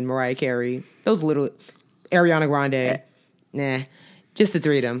Hudson, Mariah Carey, those little, Ariana Grande, nah, just the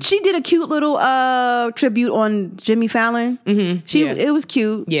three of them. She did a cute little tribute on Jimmy Fallon. Mm-hmm. Yeah. It was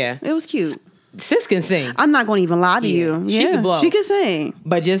cute. Yeah. It was cute. Sis can sing, I'm not going to even lie to you. she can blow. She can sing.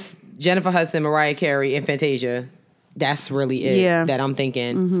 but just Jennifer Hudson, Mariah Carey, and Fantasia, that's really it Yeah. that I'm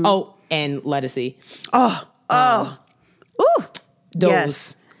thinking. Oh, and Lettucey. Ooh. Those.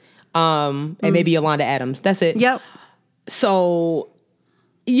 Yes. And maybe Yolanda Adams. That's it. Yep. So,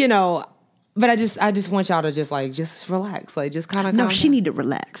 you know, but I just want y'all to just relax. Like, just kind of. No, she need to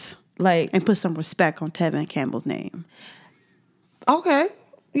relax like, and put some respect on Tevin Campbell's name. okay,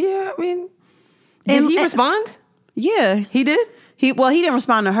 yeah. I mean, did he respond? Yeah. He did. He didn't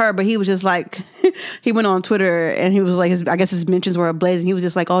respond to her, but he was just like, he went on Twitter and he was like, I guess his mentions were ablaze, and he was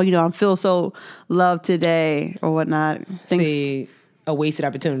just like, oh, you know, I feel so loved today or whatnot. See, a wasted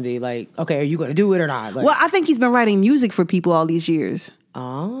opportunity. Like, okay, are you going to do it or not? Like, Well, I think he's been writing music for people all these years.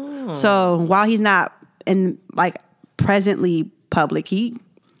 oh, So while he's not in like presently public, he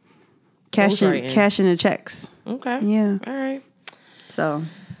cashing the checks. okay, Yeah. all right. So,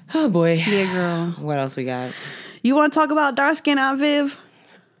 Oh boy. yeah, girl. What else we got? You want to talk about dark skin Aunt Viv?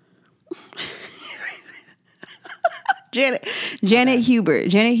 Janet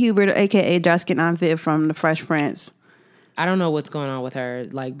Hubert, aka dark skin Aunt Viv from The Fresh Prince. I don't know what's going on with her,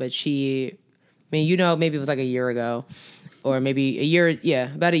 like, but maybe it was like a year ago, or maybe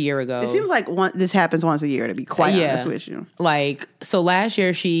about a year ago. It seems like this happens once a year, to be quite honest with you. Like, so last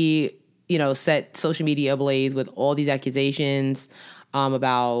year she, set social media ablaze with all these accusations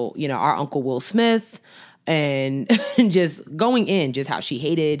about, our Uncle Will Smith, and just going in, just how she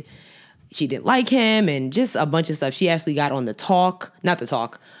didn't like him, and just a bunch of stuff. She actually got on The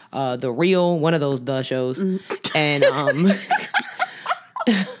Real, one of those The shows, and I'm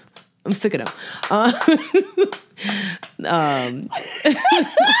sick of them.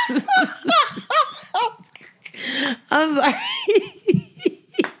 I'm sorry.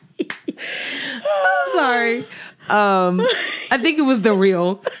 I'm sorry. I think it was The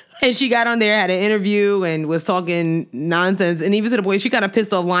Real. And she got on there, had an interview, and was talking nonsense. And even to the point, she kind of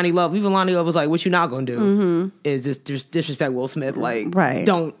pissed off Lonnie Love. Even Lonnie Love was like, "What you not gonna do is just disrespect Will Smith. Like, right.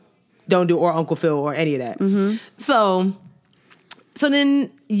 don't do, or Uncle Phil, or any of that." So then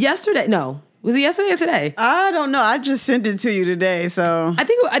yesterday, was it yesterday or today? I don't know. I just sent it to you today, so I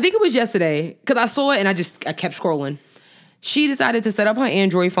think it was yesterday, because I saw it and I kept scrolling. She decided to set up her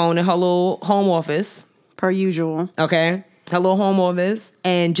Android phone in her little home office, per usual. Okay. Her little home office,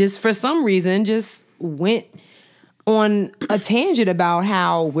 and just for some reason just went on a tangent about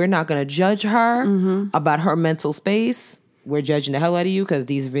how we're not going to judge her about her mental space. We're judging the hell out of you because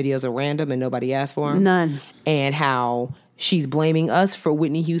these videos are random and nobody asked for them. None. And how she's blaming us for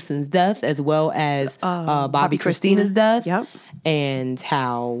Whitney Houston's death as well as Bobby Christina's death. Yep. And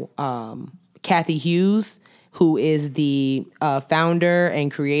how Kathy Hughes, who is the founder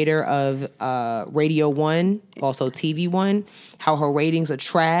and creator of Radio One, also TV One, how her ratings are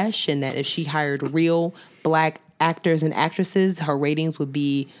trash, and that if she hired real black actors and actresses, her ratings would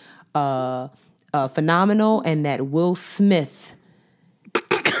be phenomenal, and that Will Smith,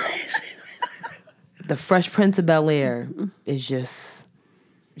 the Fresh Prince of Bel-Air, is just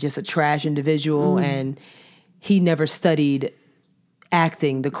a trash individual, and he never studied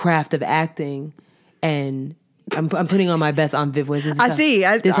acting, the craft of acting, and I'm putting on my best Aunt Viv voice. This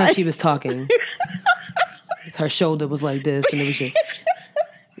is how she was talking. Her shoulder was like this, and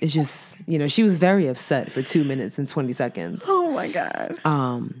it's just, she was very upset for 2 minutes and 20 seconds. Oh my God.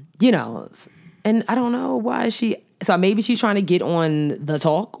 And I don't know why so maybe she's trying to get on The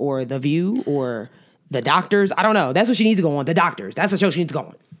Talk or The View or The Doctors. I don't know. That's what she needs to go on. The Doctors. That's the show she needs to go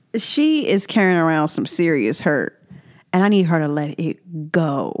on. She is carrying around some serious hurt, and I need her to let it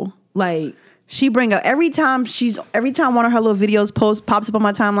go. Like, she bring up every time one of her little videos pops up on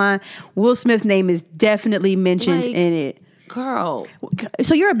my timeline, Will Smith's name is definitely mentioned in it. Girl.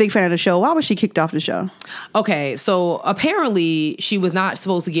 So you're a big fan of the show. Why was she kicked off the show? Okay, so apparently she was not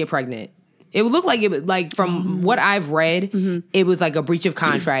supposed to get pregnant. It would look like it was like, from what I've read, it was like a breach of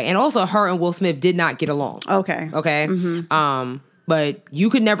contract. And also her and Will Smith did not get along. Okay. But you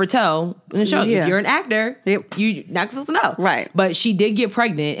could never tell in the show. Yeah. If you're an actor, Yep. you're not supposed to know. Right. But she did get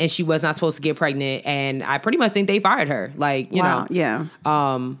pregnant, and she was not supposed to get pregnant. And I pretty much think they fired her. Like, you know. Yeah.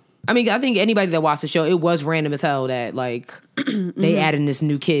 I mean, I think anybody that watched the show, it was random as hell that, like, they added this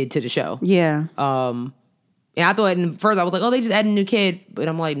new kid to the show. Yeah. And I thought at first, I was like, oh, they just added a new kid. But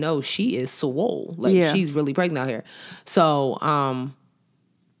I'm like, no, she is swole. Like, she's really pregnant out here. So, and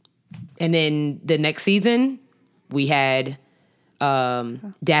then the next season, we had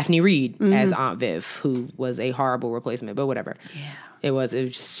Daphne Reed as Aunt Viv, who was a horrible replacement, but whatever. Yeah. It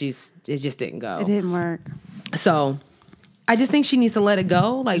just didn't go. It didn't work. So I just think she needs to let it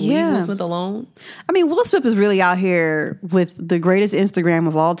go. Like, leave Will Smith alone. I mean, Will Smith is really out here with the greatest Instagram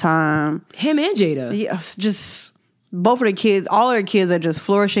of all time. Him and Jada. Yes, just both of the kids, all of their kids are just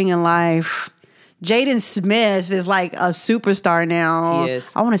flourishing in life. Jaden Smith is like a superstar now. He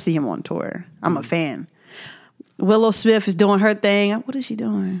is. I want to see him on tour. I'm a fan. Willow Smith is doing her thing. What is she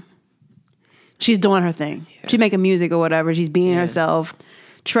doing? She's doing her thing. Yeah. She's making music or whatever. She's being herself.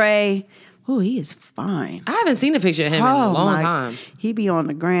 Trey, he is fine. I haven't seen a picture of him in a long time. He be on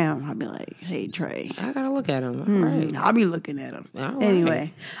the gram. I'll be like, hey, Trey. I gotta look at him. All right. I'll be looking at him. All right.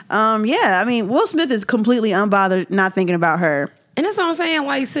 Anyway. I mean, Will Smith is completely unbothered, not thinking about her. And that's what I'm saying.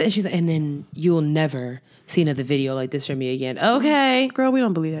 Like, she's like, and then you'll never see another video like this from me again. Okay. Girl, we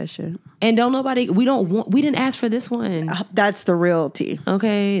don't believe that shit. And we didn't ask for this one. That's the real tea.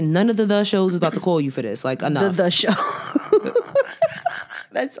 Okay. None of the shows is about to call you for this. Like, enough. The show.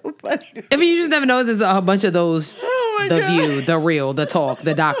 That's so funny. I mean, you just never know. There's a bunch of those. Oh my The God. View, The Real, The Talk,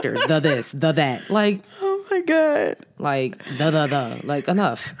 The Doctors, The this, The that. Like, oh my God. Like, like,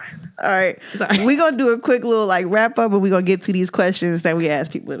 enough. All right. Sorry. We're going to do a quick little like wrap up and we're going to get to these questions that we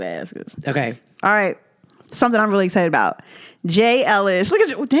ask people to ask us. Okay. All right. Something I'm really excited about. Jay Ellis. Look at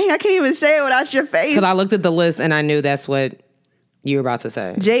you. Dang, I can't even say it without your face. Because I looked at the list and I knew that's what you were about to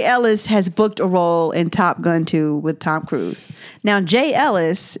say. Jay Ellis has booked a role in Top Gun 2 with Tom Cruise. Now, Jay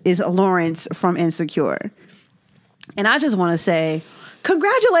Ellis is Lawrence from Insecure. And I just want to say,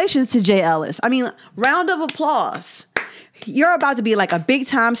 congratulations to Jay Ellis. I mean, round of applause. You're about to be like a big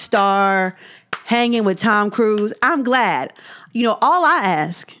time star hanging with Tom Cruise. I'm glad. You know, all I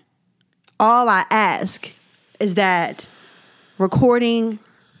ask is that recording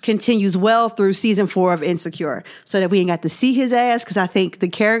continues well through season 4 of Insecure so that we ain't got to see his ass, because I think the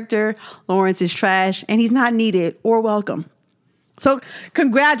character, Lawrence, is trash and he's not needed or welcome. So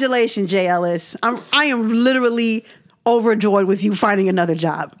congratulations, Jay Ellis. I am literally overjoyed with you finding another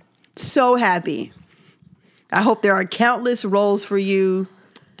job. So happy. I hope there are countless roles for you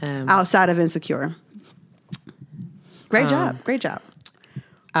outside of Insecure. Great job.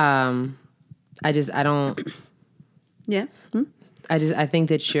 I don't. Yeah. I think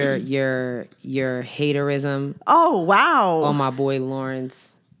that your haterism Oh, wow. on my boy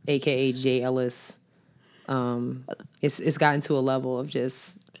Lawrence, aka Jay Ellis, it's gotten to a level of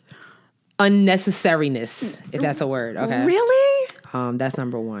just unnecessariness, if that's a word. Okay. Really? That's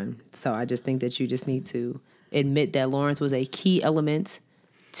number one. So I just think that you just need to admit that Lawrence was a key element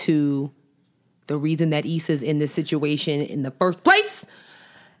to the reason that Issa's in this situation in the first place.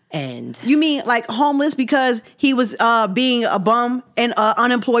 And You mean like homeless because he was being a bum and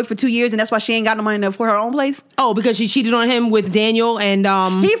unemployed for 2 years and that's why she ain't got no money for her own place? because she cheated on him with Daniel and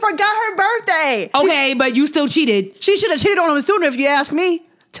He forgot her birthday. okay, but you still cheated. She should have cheated on him sooner if you ask me.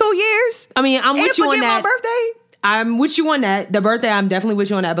 2 years? I mean, I'm And with you on forget that. my birthday? I'm with you on that. The birthday, I'm definitely with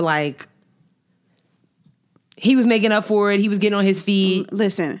you on that. But like, he was making up for it. He was getting on his feet,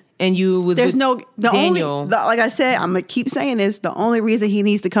 Listen. and you was There's with no Daniel. like I said, I'm gonna keep saying this. The only reason he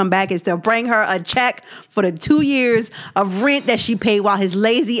needs to come back is to bring her a check for the 2 years of rent that she paid while his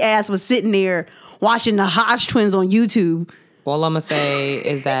lazy ass was sitting there watching the Hodge twins on YouTube. All I'm gonna say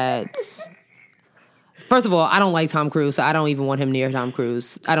is that, first of all, I don't like Tom Cruise, so I don't even want him near Tom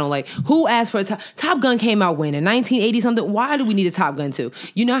Cruise. I don't like. Who asked for a Top Gun came out when? In 1980 something? Why do we need a Top Gun 2?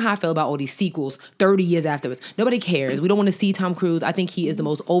 You know how I feel about all these sequels 30 years afterwards. Nobody cares. We don't want to see Tom Cruise. I think he is the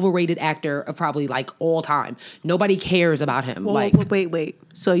most overrated actor of probably like all time. Nobody cares about him. Well, like, wait.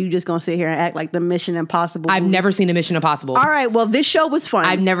 So you just gonna sit here and act like the Mission Impossible? I've movies? never seen a Mission Impossible. All right. Well, this show was fun.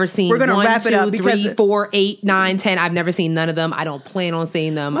 I've never seen. We're gonna 1, wrap it up 2, because 3, 4, 8, 9, 10. I've never seen none of them. I don't plan on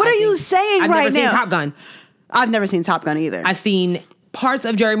seeing them. What are you saying I've right never seen now? Top Gun. I've never seen Top Gun either. I've seen parts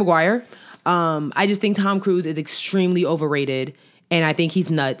of Jerry Maguire. I just think Tom Cruise is extremely overrated, and I think he's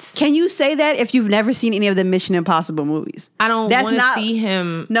nuts. Can you say that if you've never seen any of the Mission Impossible movies? I don't want to see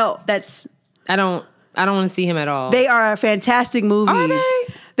him. No, that's I don't want to see him at all. they are fantastic movies. Are they?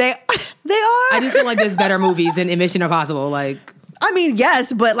 They are. I just feel like there's better movies than Mission Impossible. Like, I mean,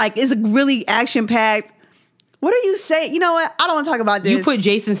 yes, but like it's really action packed. What are you saying? You know what? I don't want to talk about this. you put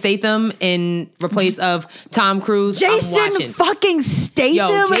Jason Statham in replace of Tom Cruise. I'm Jason watching. fucking Statham.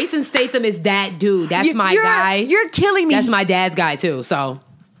 Yo, Jason Statham is that dude. That's my guy. You're killing me. That's my dad's guy too. So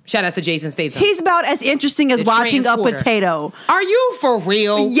shout out to Jason Statham. He's about as interesting as The watching a transporter. potato. Are you for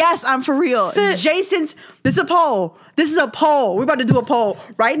real? Yes, I'm for real. Jason's. This is a poll. This is a poll. We're about to do a poll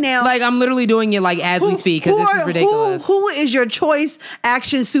right now. Like, I'm literally doing it like as we speak because this is ridiculous. Who is your choice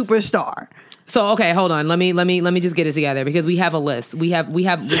action superstar? So okay, hold on. Let me just get it together because we have a list. We're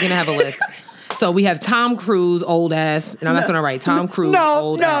gonna have a list. So we have Tom Cruise, old ass, and I'm not gonna write Tom Cruise,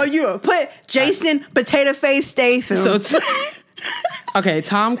 old ass. No, you put Jason Potato Face Statham. So okay,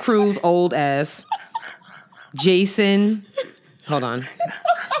 Tom Cruise, old ass. Jason, hold on.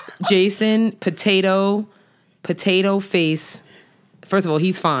 Jason Potato Face. First of all,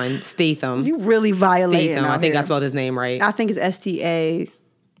 he's fine. Statham. you really violating. Statham. I think I spelled his name right. I think it's STA.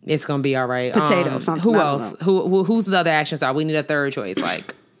 It's gonna be all right. Potato, something. Who I don't else? Who's the other action star? We need a third choice.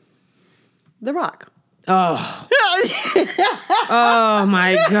 Like, The Rock. oh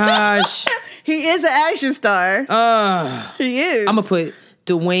my gosh. He is an action star. He is. I'm gonna put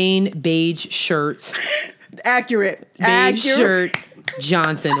Dwayne Beige Shirt, accurate. Beige Shirt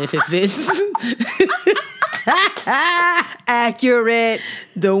Johnson if it fits. Accurate.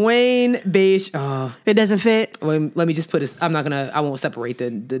 Dwayne Beige. Oh, It doesn't fit. wait, let me just put this. I won't separate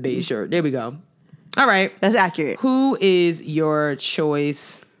the beige shirt. There we go. All right. That's accurate. Who is your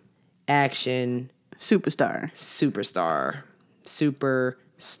choice action Superstar.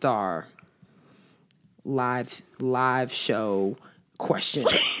 superstar live show question?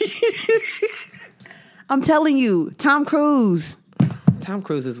 I'm telling you, Tom Cruise. Tom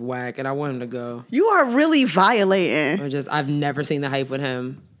Cruise is whack, and I want him to go. You are really violating. I've never seen the hype with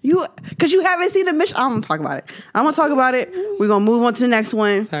him. Because you haven't seen the mission. I'm going to talk about it. I'm going to talk about it. We're going to move on to the next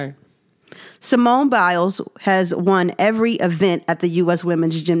one. Sorry. Simone Biles has won every event at the U.S.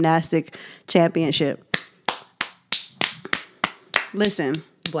 Women's Gymnastic Championship. Listen.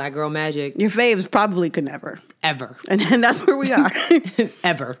 Black girl magic. Your faves probably could never. Ever. And that's where we are.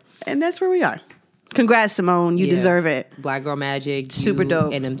 Ever. And that's where we are. Congrats, Simone. You deserve it. Black girl magic. Super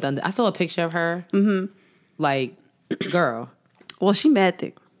dope. And them thunder. I saw a picture of her. Mm-hmm. Like, girl. Well, she mad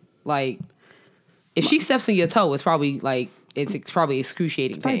thick. Like, if she steps on your toe, it's probably like, it's probably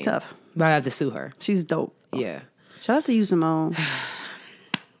excruciating It's probably pain. tough. But I have to sue her. She's dope. Yeah. Shout out to you, Simone.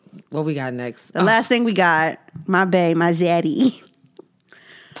 What we got next? The last thing we got, my bae, my zaddy.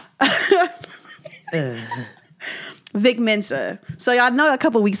 Vic Mensa. So y'all know a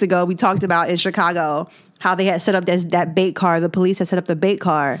couple weeks ago we talked about in Chicago how they had set up that bait car. The police had set up the bait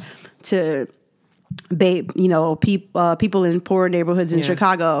car to bait, people in poor neighborhoods in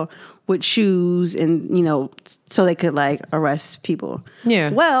Chicago with shoes and, so they could like arrest people. Yeah.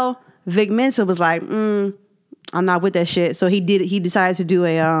 Well, Vic Mensa was like, I'm not with that shit. So he decided to do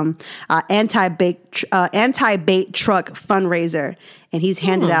a anti-bait truck fundraiser, and he's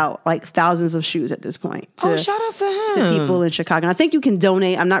handed out like thousands of shoes at this point. Shout out to him. To people in Chicago. And I think you can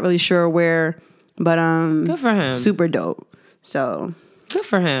donate. I'm not really sure where, but good for him. Super dope. So good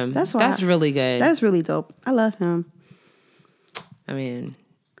for him. That's really good. That is really dope. I love him. I mean,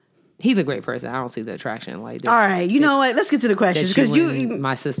 he's a great person. I don't see the attraction like that. All right, you know what? Let's get to the questions because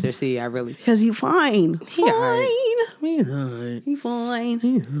my sister see. I really because you fine. He fine. He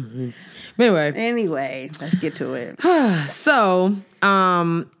fine. Anyway, let's get to it. So,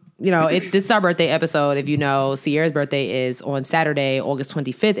 this is our birthday episode. If you know, Sierra's birthday is on Saturday, August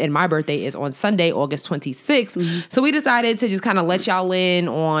 25th, and my birthday is on Sunday, August 26th. Mm-hmm. So we decided to just kind of let y'all in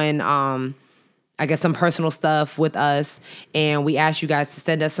on, I guess, some personal stuff with us. And we asked you guys to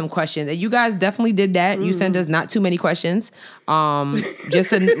send us some questions. And you guys definitely did that. Mm-hmm. You sent us not too many questions.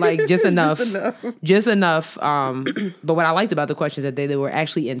 Just enough. Just enough. But what I liked about the questions is that they were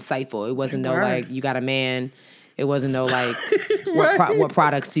actually insightful. It wasn't like, you got a man. It wasn't like, what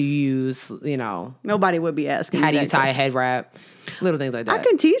products do you use? Nobody would be asking. How do you tie a head wrap? Little things like that. I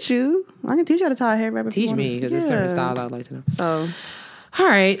can teach you. how to tie a head wrap. Teach me, because there's certain styles I'd like to know. So... All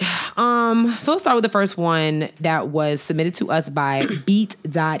right. So let's start with the first one that was submitted to us by Beat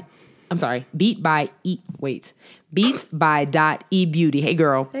by eBeauty. Hey,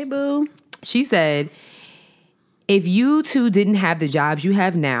 girl. Hey, boo. She said, if you two didn't have the jobs you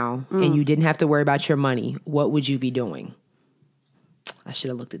have now and you didn't have to worry about your money, what would you be doing? I should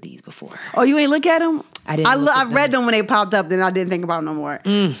have looked at these before. Oh, you ain't look at them? I didn't. I read them when they popped up, then I didn't think about them no more.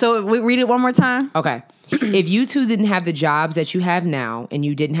 So we read it one more time? Okay. If you two didn't have the jobs that you have now and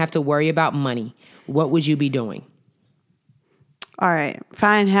you didn't have to worry about money, what would you be doing? All right. If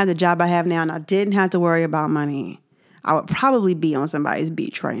I didn't have the job I have now and I didn't have to worry about money, I would probably be on somebody's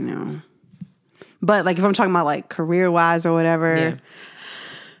beach right now. But like if I'm talking about like career-wise or whatever,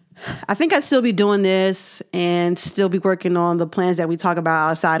 I think I'd still be doing this and still be working on the plans that we talk about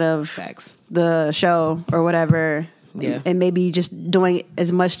outside of the show or whatever. Yeah. And maybe just doing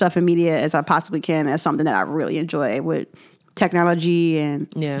as much stuff in media as I possibly can as something that I really enjoy with technology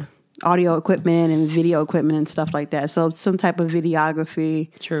and audio equipment and video equipment and stuff like that. So some type of videography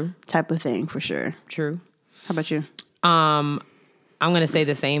type of thing for sure. True. How about you? I'm going to say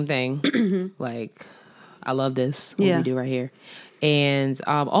the same thing. Like, I love this, what we do right here. And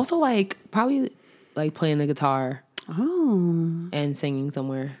also like probably like playing the guitar and singing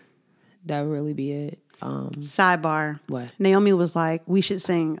somewhere. That would really be it. Sidebar. What? Naomi was like, we should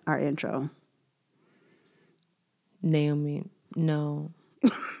sing our intro. Naomi, no.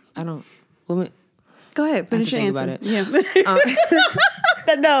 I don't. Go ahead, finish your answer. About it. Yeah.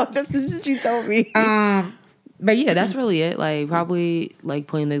 No, that's what she told me. But yeah, that's really it. Like probably like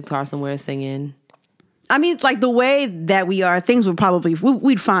playing the guitar somewhere, singing. I mean, like the way that we are, things would probably,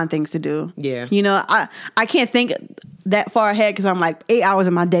 we'd find things to do. Yeah. I can't think that far ahead because I'm like 8 hours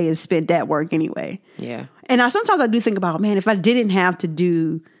of my day is spent at work anyway. Yeah. And sometimes I do think about, man, if I didn't have to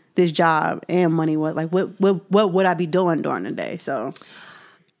do this job and money, what would I be doing during the day? So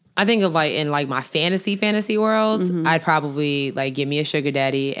I think of like in like my fantasy world, I'd probably like get me a sugar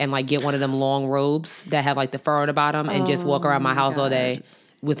daddy and like get one of them long robes that have like the fur on the bottom and just walk around my house all day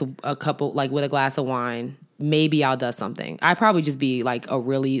with a couple, like with a glass of wine. Maybe I'll do something. I'd probably just be like a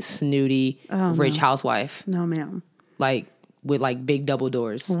really snooty rich housewife. No, ma'am. Like with like big double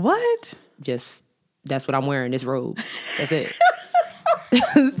doors. What? Just that's what I'm wearing, this robe. That's it.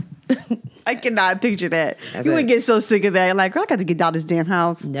 I cannot picture that. That's You it. would get so sick of that. You're like, girl, I got to get out of this damn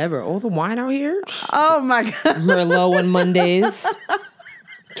house. Never. All the wine out here. Oh my God. Merlot on Mondays.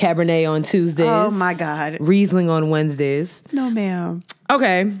 Cabernet on Tuesdays. Oh my God. Riesling on Wednesdays. No, ma'am.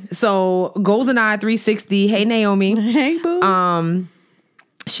 Okay, so GoldenEye 360. Hey, Naomi. Hey, boo.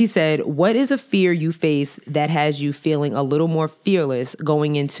 She said, what is a fear you face that has you feeling a little more fearless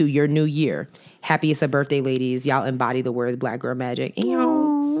going into your new year? Happy it's a birthday, ladies. Y'all embody the words Black Girl Magic.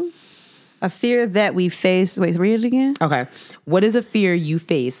 A fear that we face. Wait, read it again. Okay. What is a fear you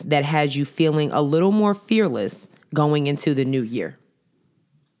face that has you feeling a little more fearless going into the new year?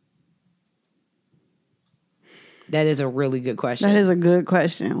 That is a really good question. That is a good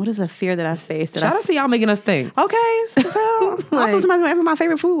question. What is a fear that I face? Shout out to y'all making us think. Okay. I thought somebody whatever my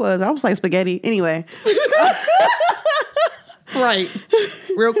favorite food was. I was like spaghetti. Anyway. Right.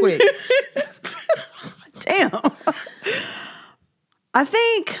 Real quick. Damn. I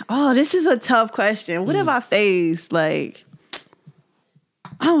think, this is a tough question. What have I faced? Like,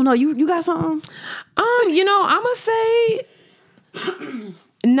 I don't know. You got something? I'm gonna say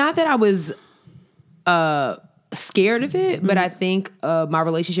not that I was scared of it, but I think my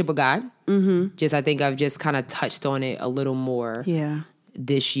relationship with God. I think I've just kind of touched on it a little more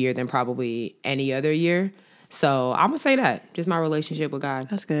this year than probably any other year. So I'm gonna say that. Just my relationship with God.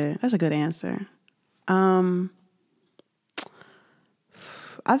 That's good. That's a good answer.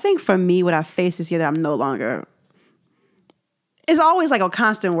 I think for me, what I faced this year that I'm no longer, it's always like a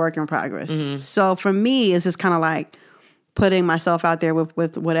constant work in progress. So for me, it's just kind of like putting myself out there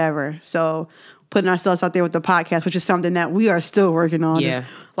with whatever. So putting ourselves out there with the podcast, which is something that we are still working on. Yeah.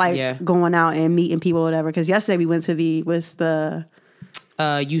 Just going out and meeting people, whatever. Because yesterday we went to the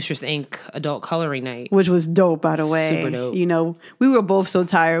Eustace Inc. Adult Coloring Night. which was dope, by the way. Super dope. We were both so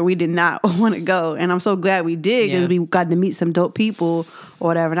tired. We did not want to go. And I'm so glad we did because we got to meet some dope people or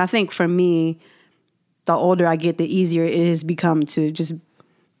whatever. And I think for me, the older I get, the easier it has become to just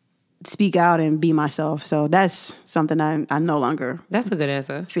speak out and be myself. So that's something I no longer That's a good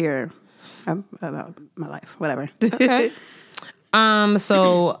answer. fear about my life. Whatever. Okay.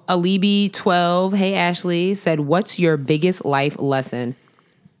 So Alibi12, hey Ashley, said, what's your biggest life lesson?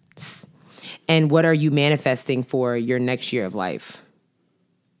 And what are you manifesting for your next year of life?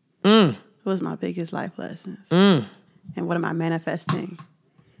 What was my biggest life lessons? And what am I manifesting?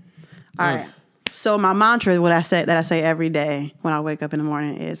 All right. So my mantra, that I say every day when I wake up in the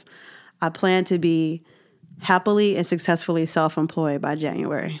morning is, I plan to be happily and successfully self-employed by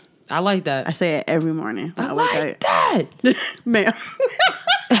January. I like that. I say it every morning. When I wake like up. that. Ma'am.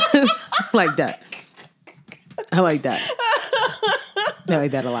 I like that. I like that. I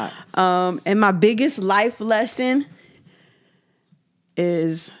like that a lot. And my biggest life lesson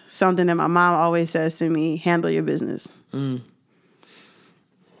is something that my mom always says to me: handle your business.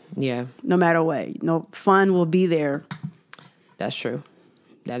 Yeah, No matter what. No, fun will be there. that's true.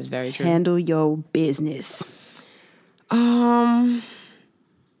 That is very true. Handle your business.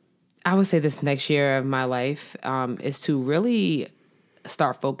 I would say this next year of my life is to really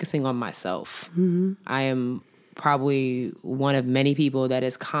start focusing on myself. I am probably one of many people that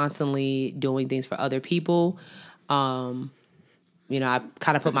is constantly doing things for other people. I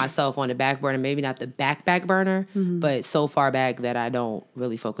kind of put myself on the back burner, maybe not the back burner, but so far back that I don't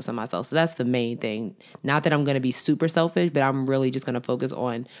really focus on myself. So that's the main thing. Not that I'm going to be super selfish, but I'm really just going to focus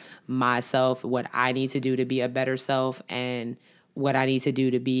on myself, what I need to do to be a better self, and what I need to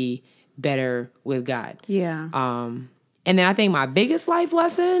do to be better with God. Yeah. And then I think my biggest life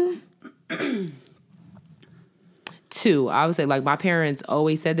lesson, two, I would say, like, my parents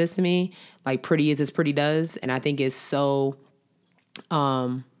always said this to me, like, pretty is as pretty does. And I think it's so,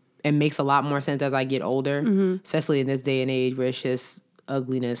 it makes a lot more sense as I get older, especially in this day and age where it's just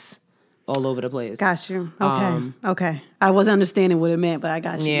ugliness all over the place. Got you. Okay. Okay. I wasn't understanding what it meant, but I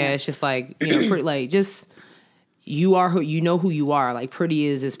got you. Yeah, it's just like, pretty, like, just, you are who you are. Like, pretty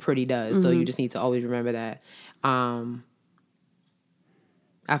is as pretty does. So you just need to always remember that. I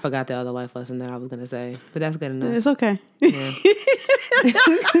forgot the other life lesson that I was going to say, but that's good enough. It's okay. Yeah.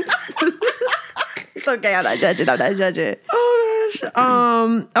 It's okay. I'm not judging. Oh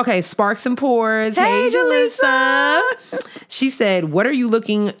gosh. Okay, Sparks and Pores. Hey, Jalissa. She said, what are you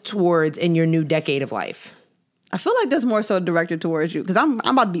looking towards in your new decade of life? I feel like that's more so directed towards you because I'm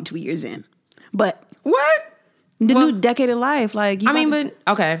about to be 2 years in. But What? the new decade of life, like but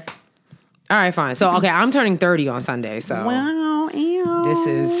okay. All right, fine. So, okay, I'm turning 30 on Sunday, so wow, ew. this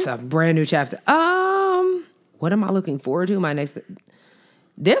is a brand new chapter. What am I looking forward to? My next...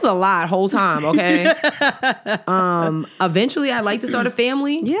 There's a lot whole time, okay? Eventually I'd like to start a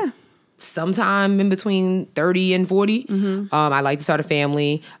family. Yeah. sometime in between 30 and 40. I'd like to start a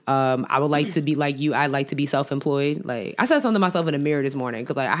family. I would like to be like you. I'd like to be self-employed. Like, I said something to myself in the mirror this morning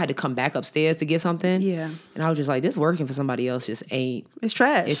because like I had to come back upstairs to get something. Yeah. And I was just like, this working for somebody else just ain't. It's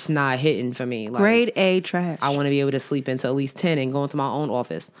trash. It's not hitting for me. Like, Grade A trash. I want to be able to sleep until at least 10 and go into my own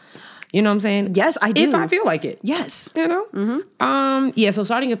office. You know what I'm saying? Yes, I do. If I feel like it. Yes. You know? Yeah, so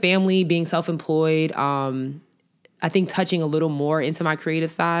starting a family, being self-employed, I think touching a little more into my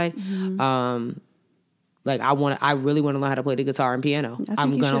creative side. Like I really want to learn how to play the guitar and piano.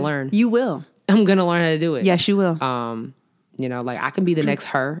 I'm going to learn. You will. I'm going to learn how to do it. Yes, you will. You know, like I can be the next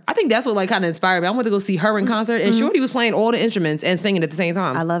Her. I think that's what like kind of inspired me. I went to go see Her in concert and Shorty was playing all the instruments and singing at the same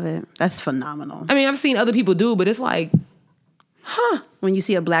time. I love it. That's phenomenal. I mean, I've seen other people do, but it's like, When you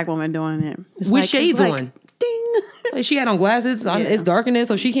see a black woman doing it. It's with like, shades it's like, on. Ding. Like she had on glasses. It's dark in there,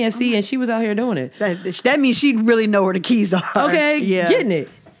 so she can't see, and she was out here doing it. That means she really know where the keys are. Okay, Yeah. getting it.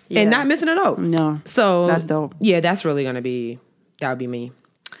 Yeah. And not missing a note. No. So That's dope. Yeah, that's really gonna be, that would be me.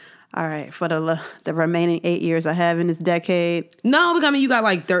 All right. For the remaining 8 years I have in this decade. No, because I mean you got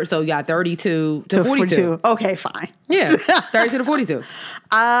like so you got 32 to 42. Okay, fine. Yeah, 32 to 42.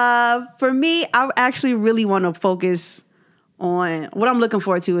 For me, I actually really want to focus on what I'm looking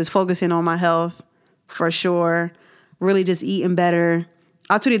forward to is focusing on my health for sure. Really just eating better.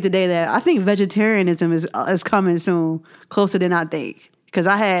 I tweeted today that I think vegetarianism is coming soon, closer than I think. Because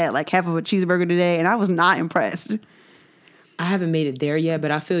I had like half of a cheeseburger today and I was not impressed. I haven't made it there yet,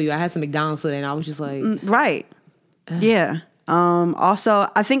 but I feel you. I had some McDonald's today and I was just like, Right. Yeah. Also,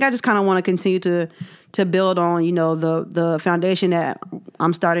 I think I just kind of want to continue to build on, you know, the foundation that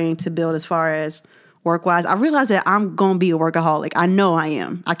I'm starting to build as far as work-wise. I realize that I'm going to be a workaholic. I know I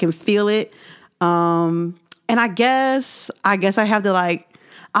am. I can feel it. And I guess I have to like,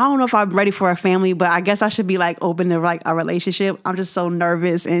 I don't know if I'm ready for a family, but I guess I should be like open to like a relationship. I'm just so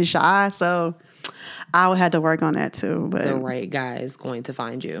nervous and shy. So I would have to work on that too. But the right guy is going to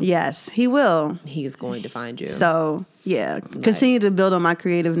find you. yes, he will. He's going to find you. So yeah, continue to build on my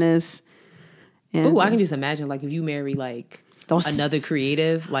creativeness. And Ooh, I can just imagine like if you marry like Don't s- another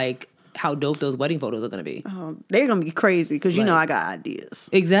creative, like how dope those wedding photos are gonna be. they're gonna be crazy because you know I Like- got ideas.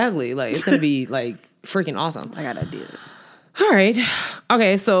 Exactly. Like it's gonna be like freaking awesome. I got ideas. All right.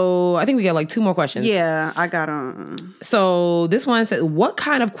 Okay, so I think we got like 2 more questions. Yeah, I got So this one says, what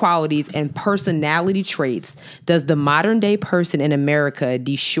kind of qualities and personality traits does the modern day person in America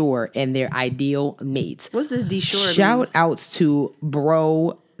desure in their ideal mate? What's this deshore? Shout outs to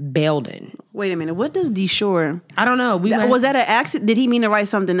Bro Belden. Wait a minute. What does deshore? I don't know. Was that an accident? Did he mean to write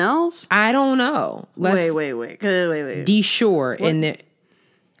something else? I don't know. Wait. Desure in there.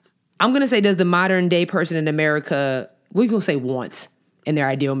 I'm gonna say, does the modern day person in America, we're gonna say wants in their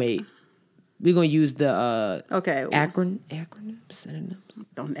ideal mate. We're gonna use the Okay. acronyms, synonyms.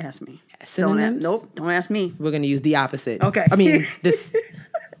 Don't ask me. Synonyms? Don't ask me. We're gonna use the opposite. Okay. I mean this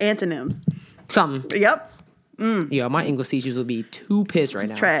Antonyms. something. Yep. Yeah, my English teachers would be too pissed right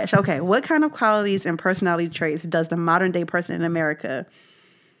now. Trash. Okay. What kind of qualities and personality traits does the modern day person in America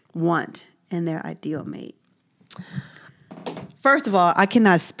want in their ideal mate? First of all, I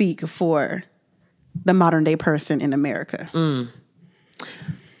cannot speak for the modern day person in America.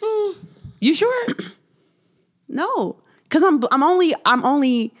 You sure? No, because I'm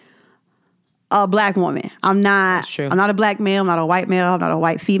only a black woman. I'm not. That's true. I'm not a black male. I'm not a white male. I'm not a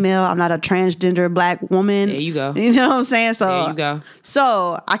white female. I'm not a transgender black woman. There you go. You know what I'm saying? So There you go.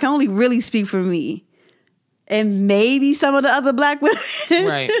 So I can only really speak for me, and maybe some of the other black women.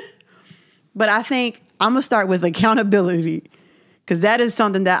 Right. But I think I'm gonna start with accountability. Because that is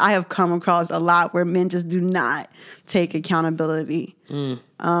something that I have come across a lot where men just do not take accountability. And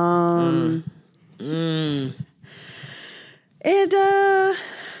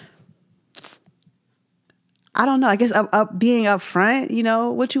I don't know. I guess being upfront, you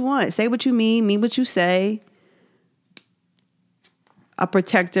know, what you want. Say what you mean what you say. A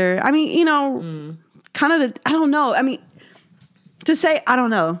protector. I mean, you know, kind of, I don't know. I mean, to say, I don't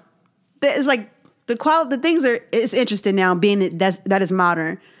know. It's like, the things it's interesting now being that is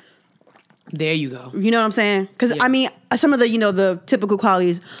modern. There you go. You know what I'm saying? Because Yeah. I mean, some of the, you know, the typical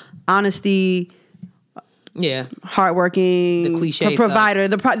qualities: honesty, Yeah. hardworking, The cliche provider.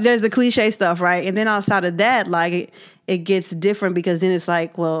 There's the cliche stuff, right? And then outside of that, like it gets different because then it's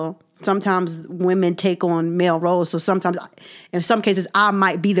like, well, sometimes women take on male roles, so sometimes, in some cases, I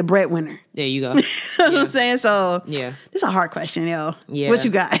might be the breadwinner. There you go. You know what I'm saying? So Yeah. this is a hard question, yo. Yeah. What you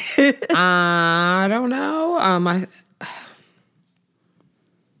got? I don't know.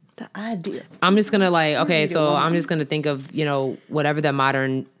 The idea. I'm just gonna like, okay, so I'm just gonna think of, you know, whatever that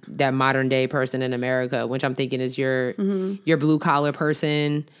modern day person in America, which I'm thinking is your blue collar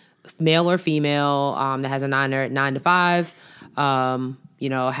person, male or female, that has a 9 to 5,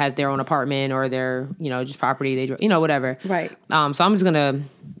 has their own apartment or their, just property, whatever. Right. So I'm just gonna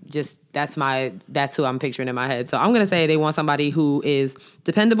that's who I'm picturing in my head. So I'm gonna say they want somebody who is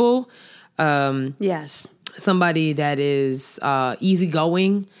dependable. Yes. Somebody that is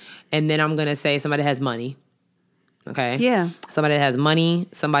easygoing, and then I'm gonna say somebody that has money. Okay. Yeah. Somebody that has money,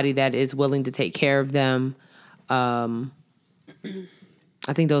 somebody that is willing to take care of them. I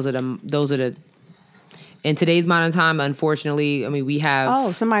think those are the. In today's modern time, unfortunately, I mean, we have.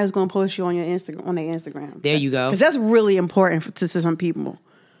 Oh, somebody was going to post you on your Instagram, on their Instagram. There you go. Because that's really important to some people.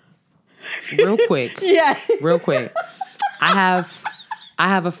 Real quick. Yeah. Real quick. I have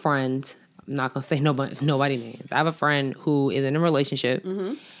a friend. I'm not gonna say nobody names. I have a friend who is in a relationship,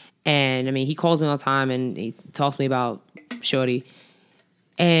 and I mean, he calls me all the time and he talks to me about shorty,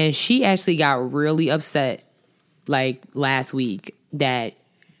 and she actually got really upset like last week that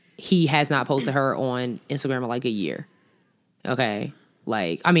he has not posted her on Instagram in like a year. Okay,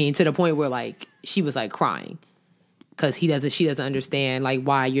 like I mean, to the point where like she was like crying because she doesn't understand like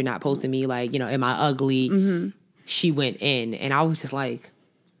why you're not posting me, like, am I ugly? She went in, and I was just like.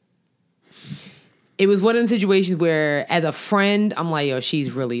 It was one of them situations where, as a friend, I'm like, yo,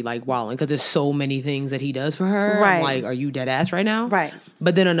 she's really like wilding because there's so many things that he does for her. Right. I'm like, are you dead ass right now? Right.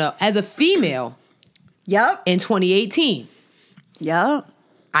 But then as a female, Yep. in 2018, Yep.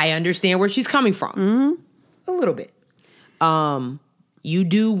 I understand where she's coming from. A little bit. You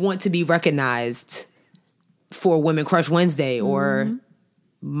do want to be recognized for Women Crush Wednesday or.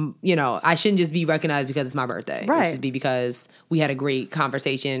 I shouldn't just be recognized because it's my birthday. Right. It should be because we had a great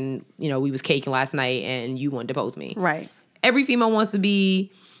conversation. We was caking last night and you wanted to post me. Right. Every female wants to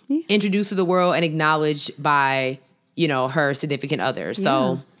be introduced to the world and acknowledged by, her significant other.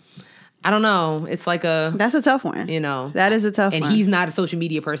 So, I don't know. It's like That's a tough one. That is a tough one. And he's not a social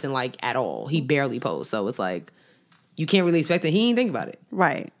media person like at all. He barely posts. So it's like, you can't really expect it. He ain't think about it.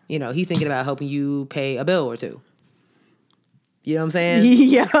 Right. He's thinking about helping you pay a bill or two. You know what I'm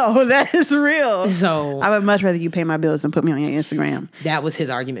saying? Yo, that is real. So I would much rather you pay my bills than put me on your Instagram. that was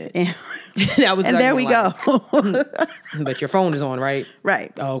his argument. And, That was his and there we argument, go. But your phone is on, right?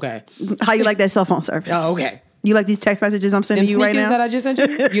 Right. Oh, okay. How you like that cell phone service? Oh, okay. You like these text messages I'm sending Them you right sneakers now? that I just sent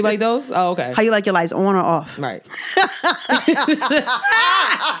you? You like those? Oh, okay. How you like your lights on or off? Right.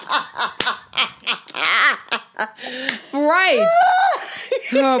 Right.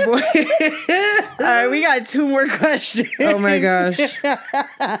 Oh, boy. All right, we got 2 more questions. Oh, my gosh.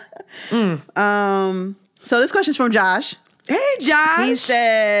 So this question's from Josh. Hey, Josh. He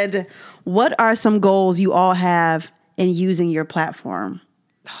said, what are some goals you all have in using your platform?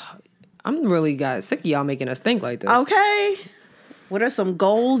 I'm really got sick of y'all making us think like this. Okay. What are some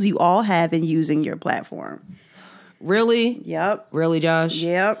goals you all have in using your platform? Really? Yep. Really, Josh?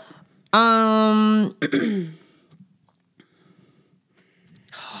 Yep.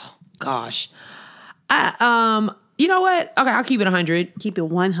 Gosh. You know what? Okay, I'll keep it 100. Keep it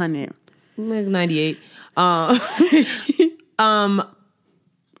 100. 98.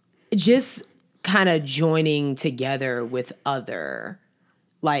 Just kind of joining together with other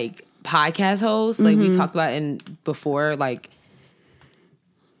like podcast hosts, like we talked about before. Like,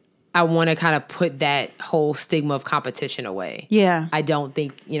 I want to kind of put that whole stigma of competition away. Yeah. I don't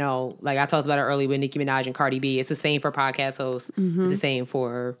think, like I talked about it earlier with Nicki Minaj and Cardi B. It's the same for podcast hosts. It's the same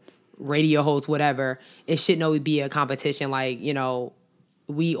for radio hosts, whatever. It shouldn't always be a competition. Like,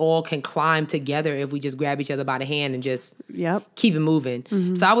 we all can climb together if we just grab each other by the hand and just keep it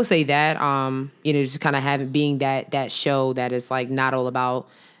moving. So I would say that, just kind of being that show that is like not all about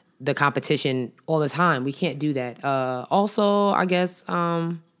the competition all the time. We can't do that. Also, I guess,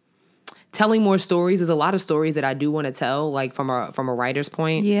 telling more stories. There's a lot of stories that I do want to tell, like from a writer's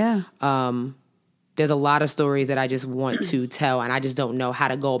point. Yeah. There's a lot of stories that I just want to tell, and I just don't know how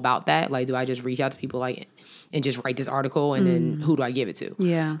to go about that. Like, do I just reach out to people and just write this article, and then who do I give it to?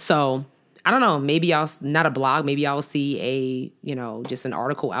 Yeah. So I don't know. Maybe not a blog. Maybe I'll see just an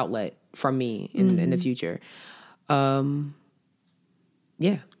article outlet from me in the future. Yeah.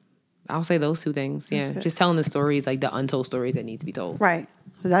 I'll say those 2 things. Yeah. Just telling the stories, like the untold stories that need to be told. Right.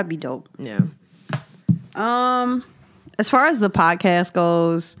 That'd be dope. Yeah. As far as the podcast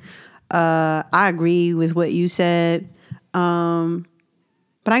goes, I agree with what you said. But I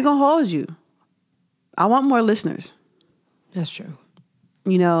ain't gonna hold you. I want more listeners. That's true.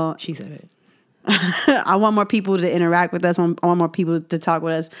 She said it. I want more people to interact with us. I want more people to talk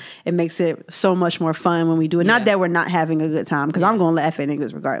with us. It makes it so much more fun when we do it. Not that we're not having a good time, because I'm going to laugh at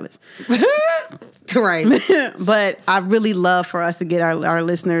niggas regardless. Right. But I really love for us to get our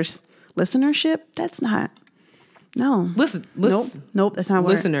listeners. Listenership? That's not. No. Listen. Nope. That's not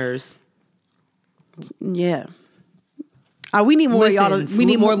Listeners. Yeah. We need more y'all. We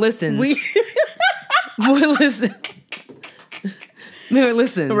need more listens. More listens. More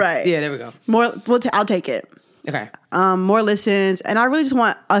listens. Right. Yeah, there we go. More. I'll take it. Okay. More listens, and I really just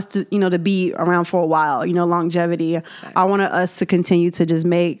want us to, to be around for a while. Longevity. Nice. I want us to continue to just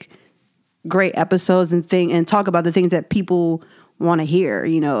make great episodes and talk about the things that people want to hear,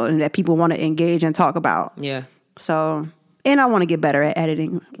 and that people want to engage and talk about. Yeah. So, and I want to get better at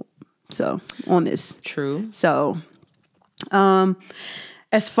editing. So, on this. True. So,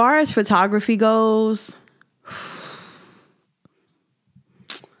 as far as photography goes,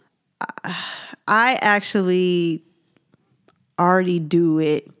 I actually already do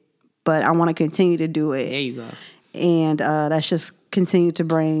it, but I want to continue to do it. There you go. And that's just continue to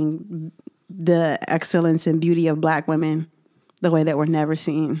bring the excellence and beauty of Black women the way that we're never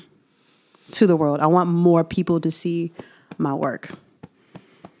seen to the world. I want more people to see my work.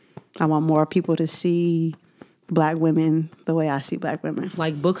 I want more people to see Black women the way I see Black women.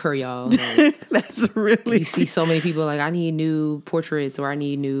 Like, book her, y'all. Like, that's really... You see so many people like, I need new portraits or I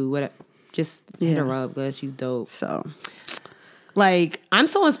need new whatever. Just hit her up, because she's dope. So, like, I'm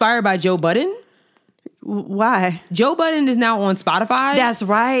so inspired by Joe Budden. Why? Joe Budden is now on Spotify. That's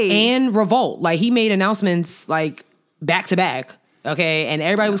right. And Revolt. Like, he made announcements, like, back to back. Okay? And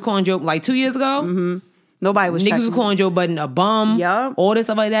everybody was calling Joe, like, 2 years ago. Mm-hmm. Nobody was Niggas was calling Joe Budden a bum. Yep. All this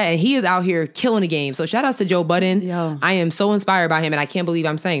stuff like that. And he is out here killing the game. So, shout outs to Joe Budden. Yo. I am so inspired by him, and I can't believe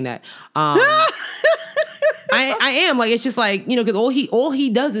I'm saying that. I am, like, it's just like, because all he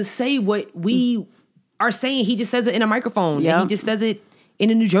does is say what we are saying. He just says it in a microphone. Yep. And he just says it in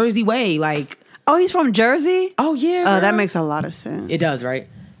a New Jersey way. Like, oh, he's from Jersey? Oh yeah. Oh, that makes a lot of sense. It does, right?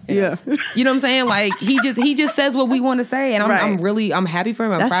 It Yeah. does. You know what I'm saying? Like, he just says what we want to say, and I'm happy for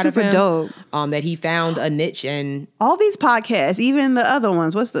him. I'm That's proud of super him. dope. That he found a niche. And all these podcasts, even the other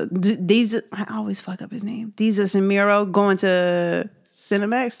ones, these? I always fuck up his name. Deezus and Miro going to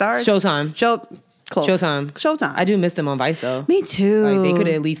Cinemax Stars? Showtime. Close. Showtime. I do miss them on Vice though. Me too. Like, they could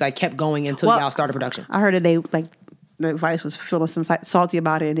have at least like kept going until y'all started production. I heard that the Vice was feeling some salty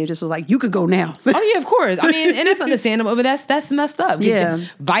about it, and they just was like, "You could go now." Oh yeah, of course. I mean, and that's understandable, but that's messed up. Yeah.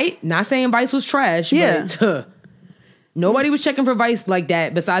 Vice. Not saying Vice was trash. Yeah. But, nobody was checking for Vice like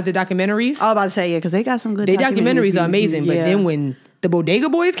that besides the documentaries. I was about to say, yeah, because they got some good. Their documentaries are amazing, but then when the Bodega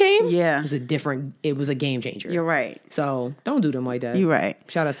Boys came, yeah, it was a game changer. You're right. So don't do them like that. You're right.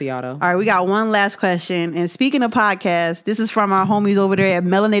 Shout out to y'all though. All right, we got one last question. And speaking of podcasts, this is from our homies over there at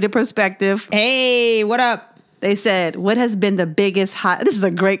Melanated Perspective. Hey, what up? They said, what has been the biggest this is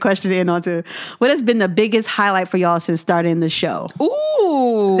a great question to end on too. What has been the biggest highlight for y'all since starting the show?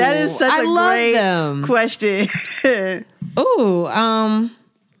 Ooh. That is such a great question. Ooh,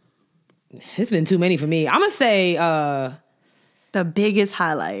 it's been too many for me. I'm gonna say the biggest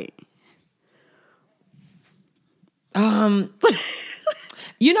highlight.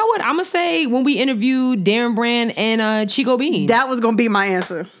 You know what? I'm gonna say when we interviewed Darren Brand and Chico Bean. That was gonna be my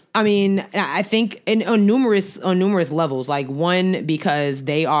answer. I mean, I think on numerous levels. Like, one, because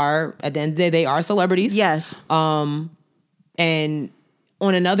they are, at the end of the day, they are celebrities. Yes. And on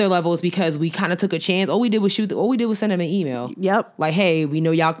another level is because we kind of took a chance. All we did was send them an email. Yep. Like, hey, we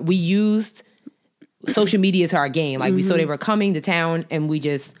know y'all. We used social media to our game. Like, we saw they were coming to town, and we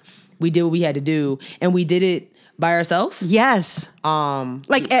did what we had to do, and we did it by ourselves. Yes. I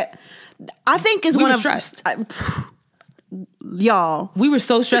think it's we one were of stressed. Y'all, we were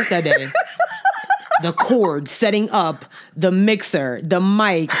so stressed that day. The cord, setting up, the mixer, the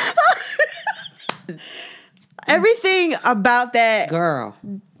mics. Everything about that Girl.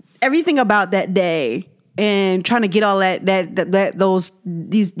 Everything about that day, and trying to get all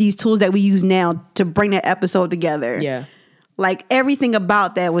these tools that we use now to bring that episode together. Yeah. Like, everything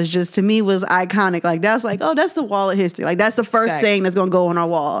about that was just, to me, was iconic. Like, that's like, oh, that's the wall of history. Like, that's the first thing that's gonna go on our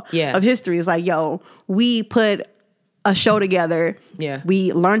wall of history. It's like, yo, we put a show together. Yeah.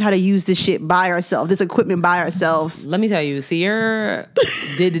 We learned how to use this shit by ourselves, this equipment by ourselves. Let me tell you, Sierra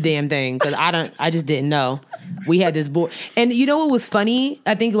did the damn thing, because I just didn't know. We had this board. And you know what was funny?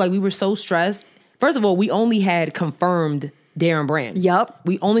 I think, like, we were so stressed. First of all, we only had confirmed Darren Brand. Yep.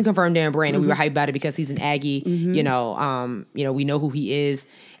 We only confirmed Darren Brand, and we were hyped about it because he's an Aggie. We know who he is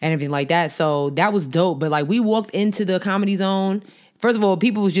and everything like that. So that was dope. But, like, we walked into the Comedy Zone. First of all,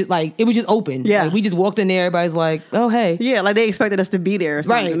 people was just like, it was just open. Yeah. Like, we just walked in there. Everybody's like, oh, hey. Yeah, like, they expected us to be there or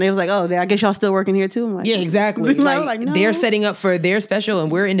something. Right. And they was like, oh, I guess y'all still working here too? I'm like, yeah, exactly. Like, no. They're setting up for their special,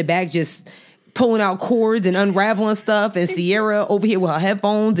 and we're in the back just pulling out cords and unraveling stuff, and Sierra over here with her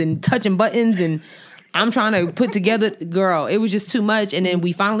headphones and touching buttons, and I'm trying to put together, girl, it was just too much. And then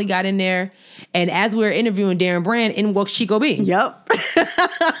we finally got in there. And as we were interviewing Darren Brand, in walks Chico Bean. Yep.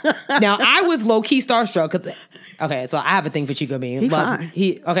 Now, I was low-key starstruck. Okay, so I have a thing for Chico Bean. He's fine.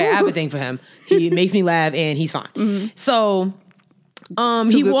 I have a thing for him. He makes me laugh and he's fine. Mm-hmm. So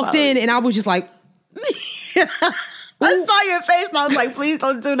he walked in and I was just like... I saw your face and I was like, please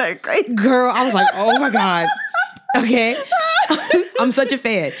don't do that crazy. Girl, I was like, oh my God. Okay. I'm such a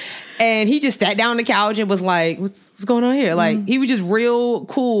fan. And he just sat down on the couch and was like, what's going on here? Like, he was just real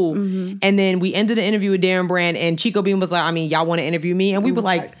cool. Mm-hmm. And then we ended the interview with Darren Brand and Chico Bean was like, I mean, y'all want to interview me? And we were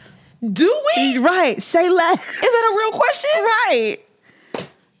like, do we? Right. Say less. Is that a real question? Right.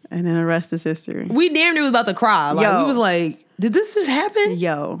 And then the rest is history. We damn near was about to cry. Like, we was like, did this just happen?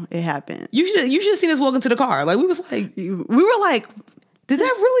 Yo, it happened. You should have seen us walk into the car. Like, we was like... We were like... Did that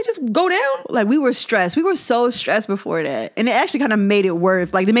really just go down? Like, we were stressed. We were so stressed before that. And it actually kind of made it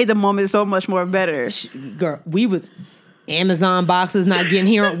worth. Like, they made the moment so much more better. Girl, we was... Amazon boxes not getting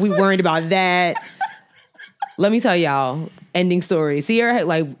here. We worried about that. Let me tell y'all, ending story. Sierra,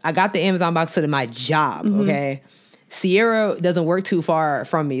 I got the Amazon box to my job, okay? Sierra doesn't work too far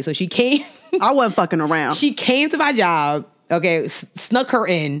from me. So she came... I wasn't fucking around. She came to my job. Okay, snuck her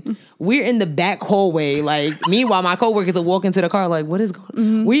in. We're in the back hallway. Like, meanwhile, my coworkers are walking to the car. Like, what is going on?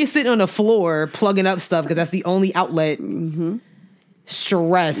 Mm-hmm. We're sitting on the floor plugging up stuff because that's the only outlet. Mm-hmm.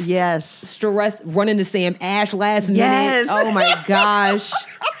 Stressed. Yes. Stressed. Running to Sam Ash last yes. minute. Oh my gosh.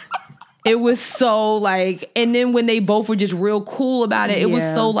 It was so like, and then when they both were just real cool about it, it was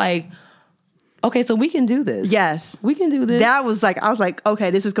so like, okay, so we can do this. Yes. We can do this. That was like, I was like,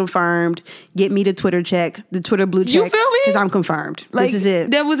 okay, this is confirmed. Get me the Twitter check, the Twitter blue check. You feel me? Because I'm confirmed. Like, this is it.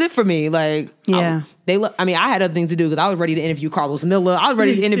 That was it for me. Like, yeah. I mean, I had other things to do because I was ready to interview Carlos Miller. I was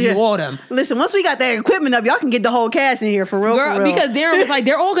ready to interview all them. Listen, once we got that equipment up, y'all can get the whole cast in here for real. Girl, for real. because Darren was like,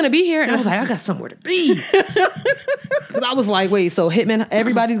 they're all going to be here. And I was like, I got somewhere to be. Because I was like, wait, so Hitman,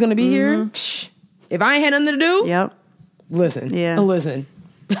 everybody's going to be here? Psh, if I ain't had nothing to do? Yep. Listen. Yeah. Listen.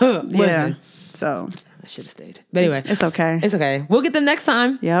 Listen. Yeah. So... I should have stayed. But anyway. It's okay. It's okay. We'll get them next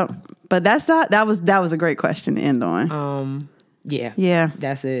time. Yep. But that was a great question to end on. Yeah. Yeah.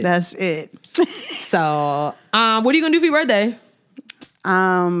 That's it. That's it. So, what are you gonna do for your birthday?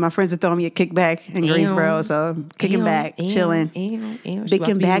 My friends are throwing me a kickback in Greensboro, so kicking back, chilling.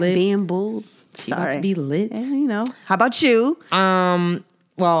 Kicking back, being bull. She about to be lit. And, you know. How about you?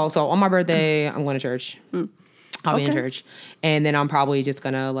 Well, so on my birthday, I'm going to church. I'll be in church. And then I'm probably just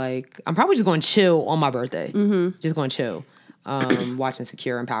going to chill on my birthday. Mm-hmm. Just going to chill. Watching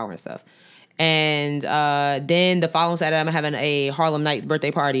Secure and Power and stuff. And then the following Saturday, I'm having a Harlem Nights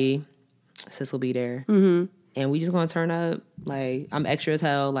birthday party. Sis will be there. Mm-hmm. And we just going to turn up. Like, I'm extra as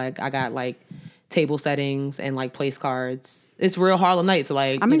hell. Like, I got, like, table settings and, like, place cards. It's real Harlem Nights. So,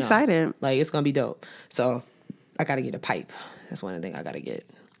 like, I'm excited. Like, it's going to be dope. So, I got to get a pipe. That's one of the things I got to get.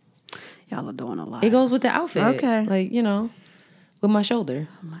 Y'all are doing a lot. It goes with the outfit. Okay. Like, you know, with my shoulder.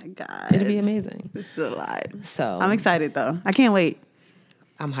 Oh, my God. It'll be amazing. This is a lot. So. I'm excited, though. I can't wait.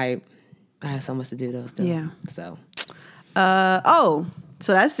 I'm hyped. I have so much to do, though, still. Yeah. So.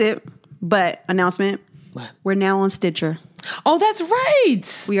 So that's it. But, announcement. What? We're now on Stitcher. Oh, that's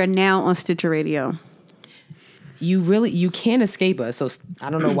right. We are now on Stitcher Radio. You can't escape us. So, I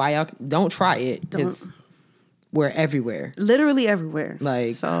don't know why y'all, don't try it. We're everywhere. Literally everywhere.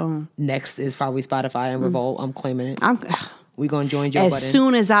 Like, so next is probably Spotify and Revolt. I'm claiming it. We gonna join Joe As Budden.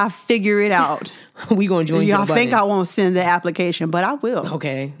 soon as I figure it out. We gonna join Joe Budden. Y'all think I won't send the application, but I will.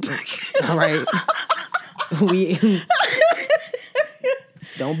 Okay. All right.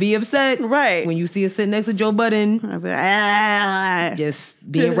 Don't be upset. Right. When you see us sitting next to Joe Budden. I'll be like, Just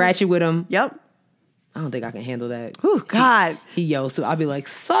being ratchet with him. Yep. I don't think I can handle that. Oh, God. He yells, so I'll be like,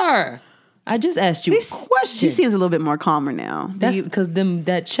 sir, I just asked you a question. He seems a little bit more calmer now. That's because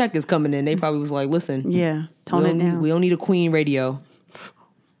that check is coming in. They probably was like, listen. Yeah, tone it down. We don't need a Queen radio.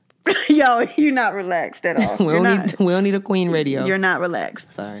 Yo, you're not relaxed at all. we don't need a Queen radio. You're not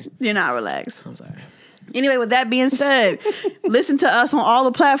relaxed. Sorry. You're not relaxed. I'm sorry. Anyway, with that being said, listen to us on all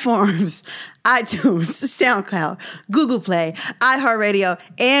the platforms: iTunes, SoundCloud, Google Play, iHeartRadio,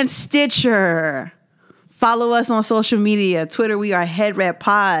 and Stitcher. Follow us on social media. Twitter, we are Head Wrap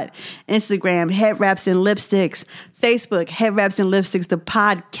Pod. Instagram, Head Wraps and Lipsticks. Facebook, Head Wraps and Lipsticks, the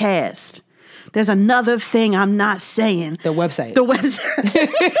podcast. There's another thing I'm not saying. The website.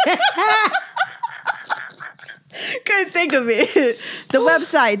 Couldn't think of it. The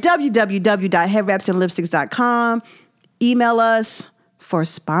website, www.headwrapsandlipsticks.com. Email us for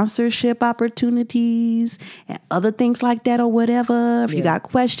sponsorship opportunities and other things like that or whatever. If you got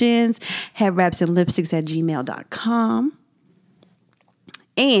questions, headwrapsandlipsticks@gmail.com.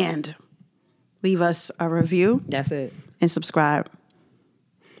 And leave us a review That's it. and subscribe.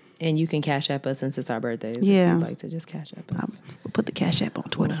 And you can Cash App us since it's our birthdays. Yeah. If you'd like to just Cash App us. We'll put the Cash App on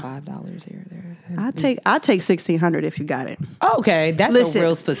Twitter. $5 here or there. I'll take $1,600 if you got it. Okay, that's Listen. a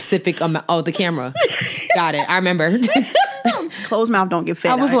real specific amount. Oh, the camera. Got it. I remember. Closed mouth don't get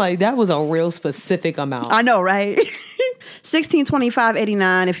fed. I was like, that was a real specific amount. I know, right?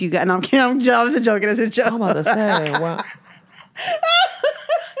 1625.89 if you got. And I'm kidding. I'm just joking. It's a joke. I'm about to say, well,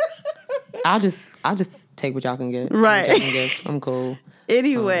 I'll just take what y'all can get. Right. What y'all can get. I'm cool.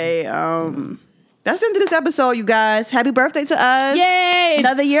 Anyway, that's the end of this episode, you guys. Happy birthday to us. Yay!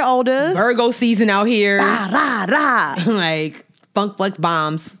 Another year older. Virgo season out here. Rah, rah, rah. Like funk flex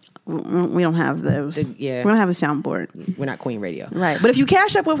bombs. We don't have those. Yeah. We don't have a soundboard. We're not Queen Radio. Right. But if you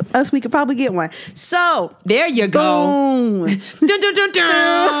cash up with us, we could probably get one. So, There you go. boom. Dun, dun, dun,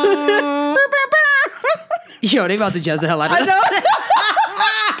 dun. Yo, they about to judge the hell out of us.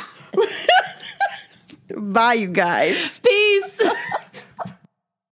 I know. Bye, you guys.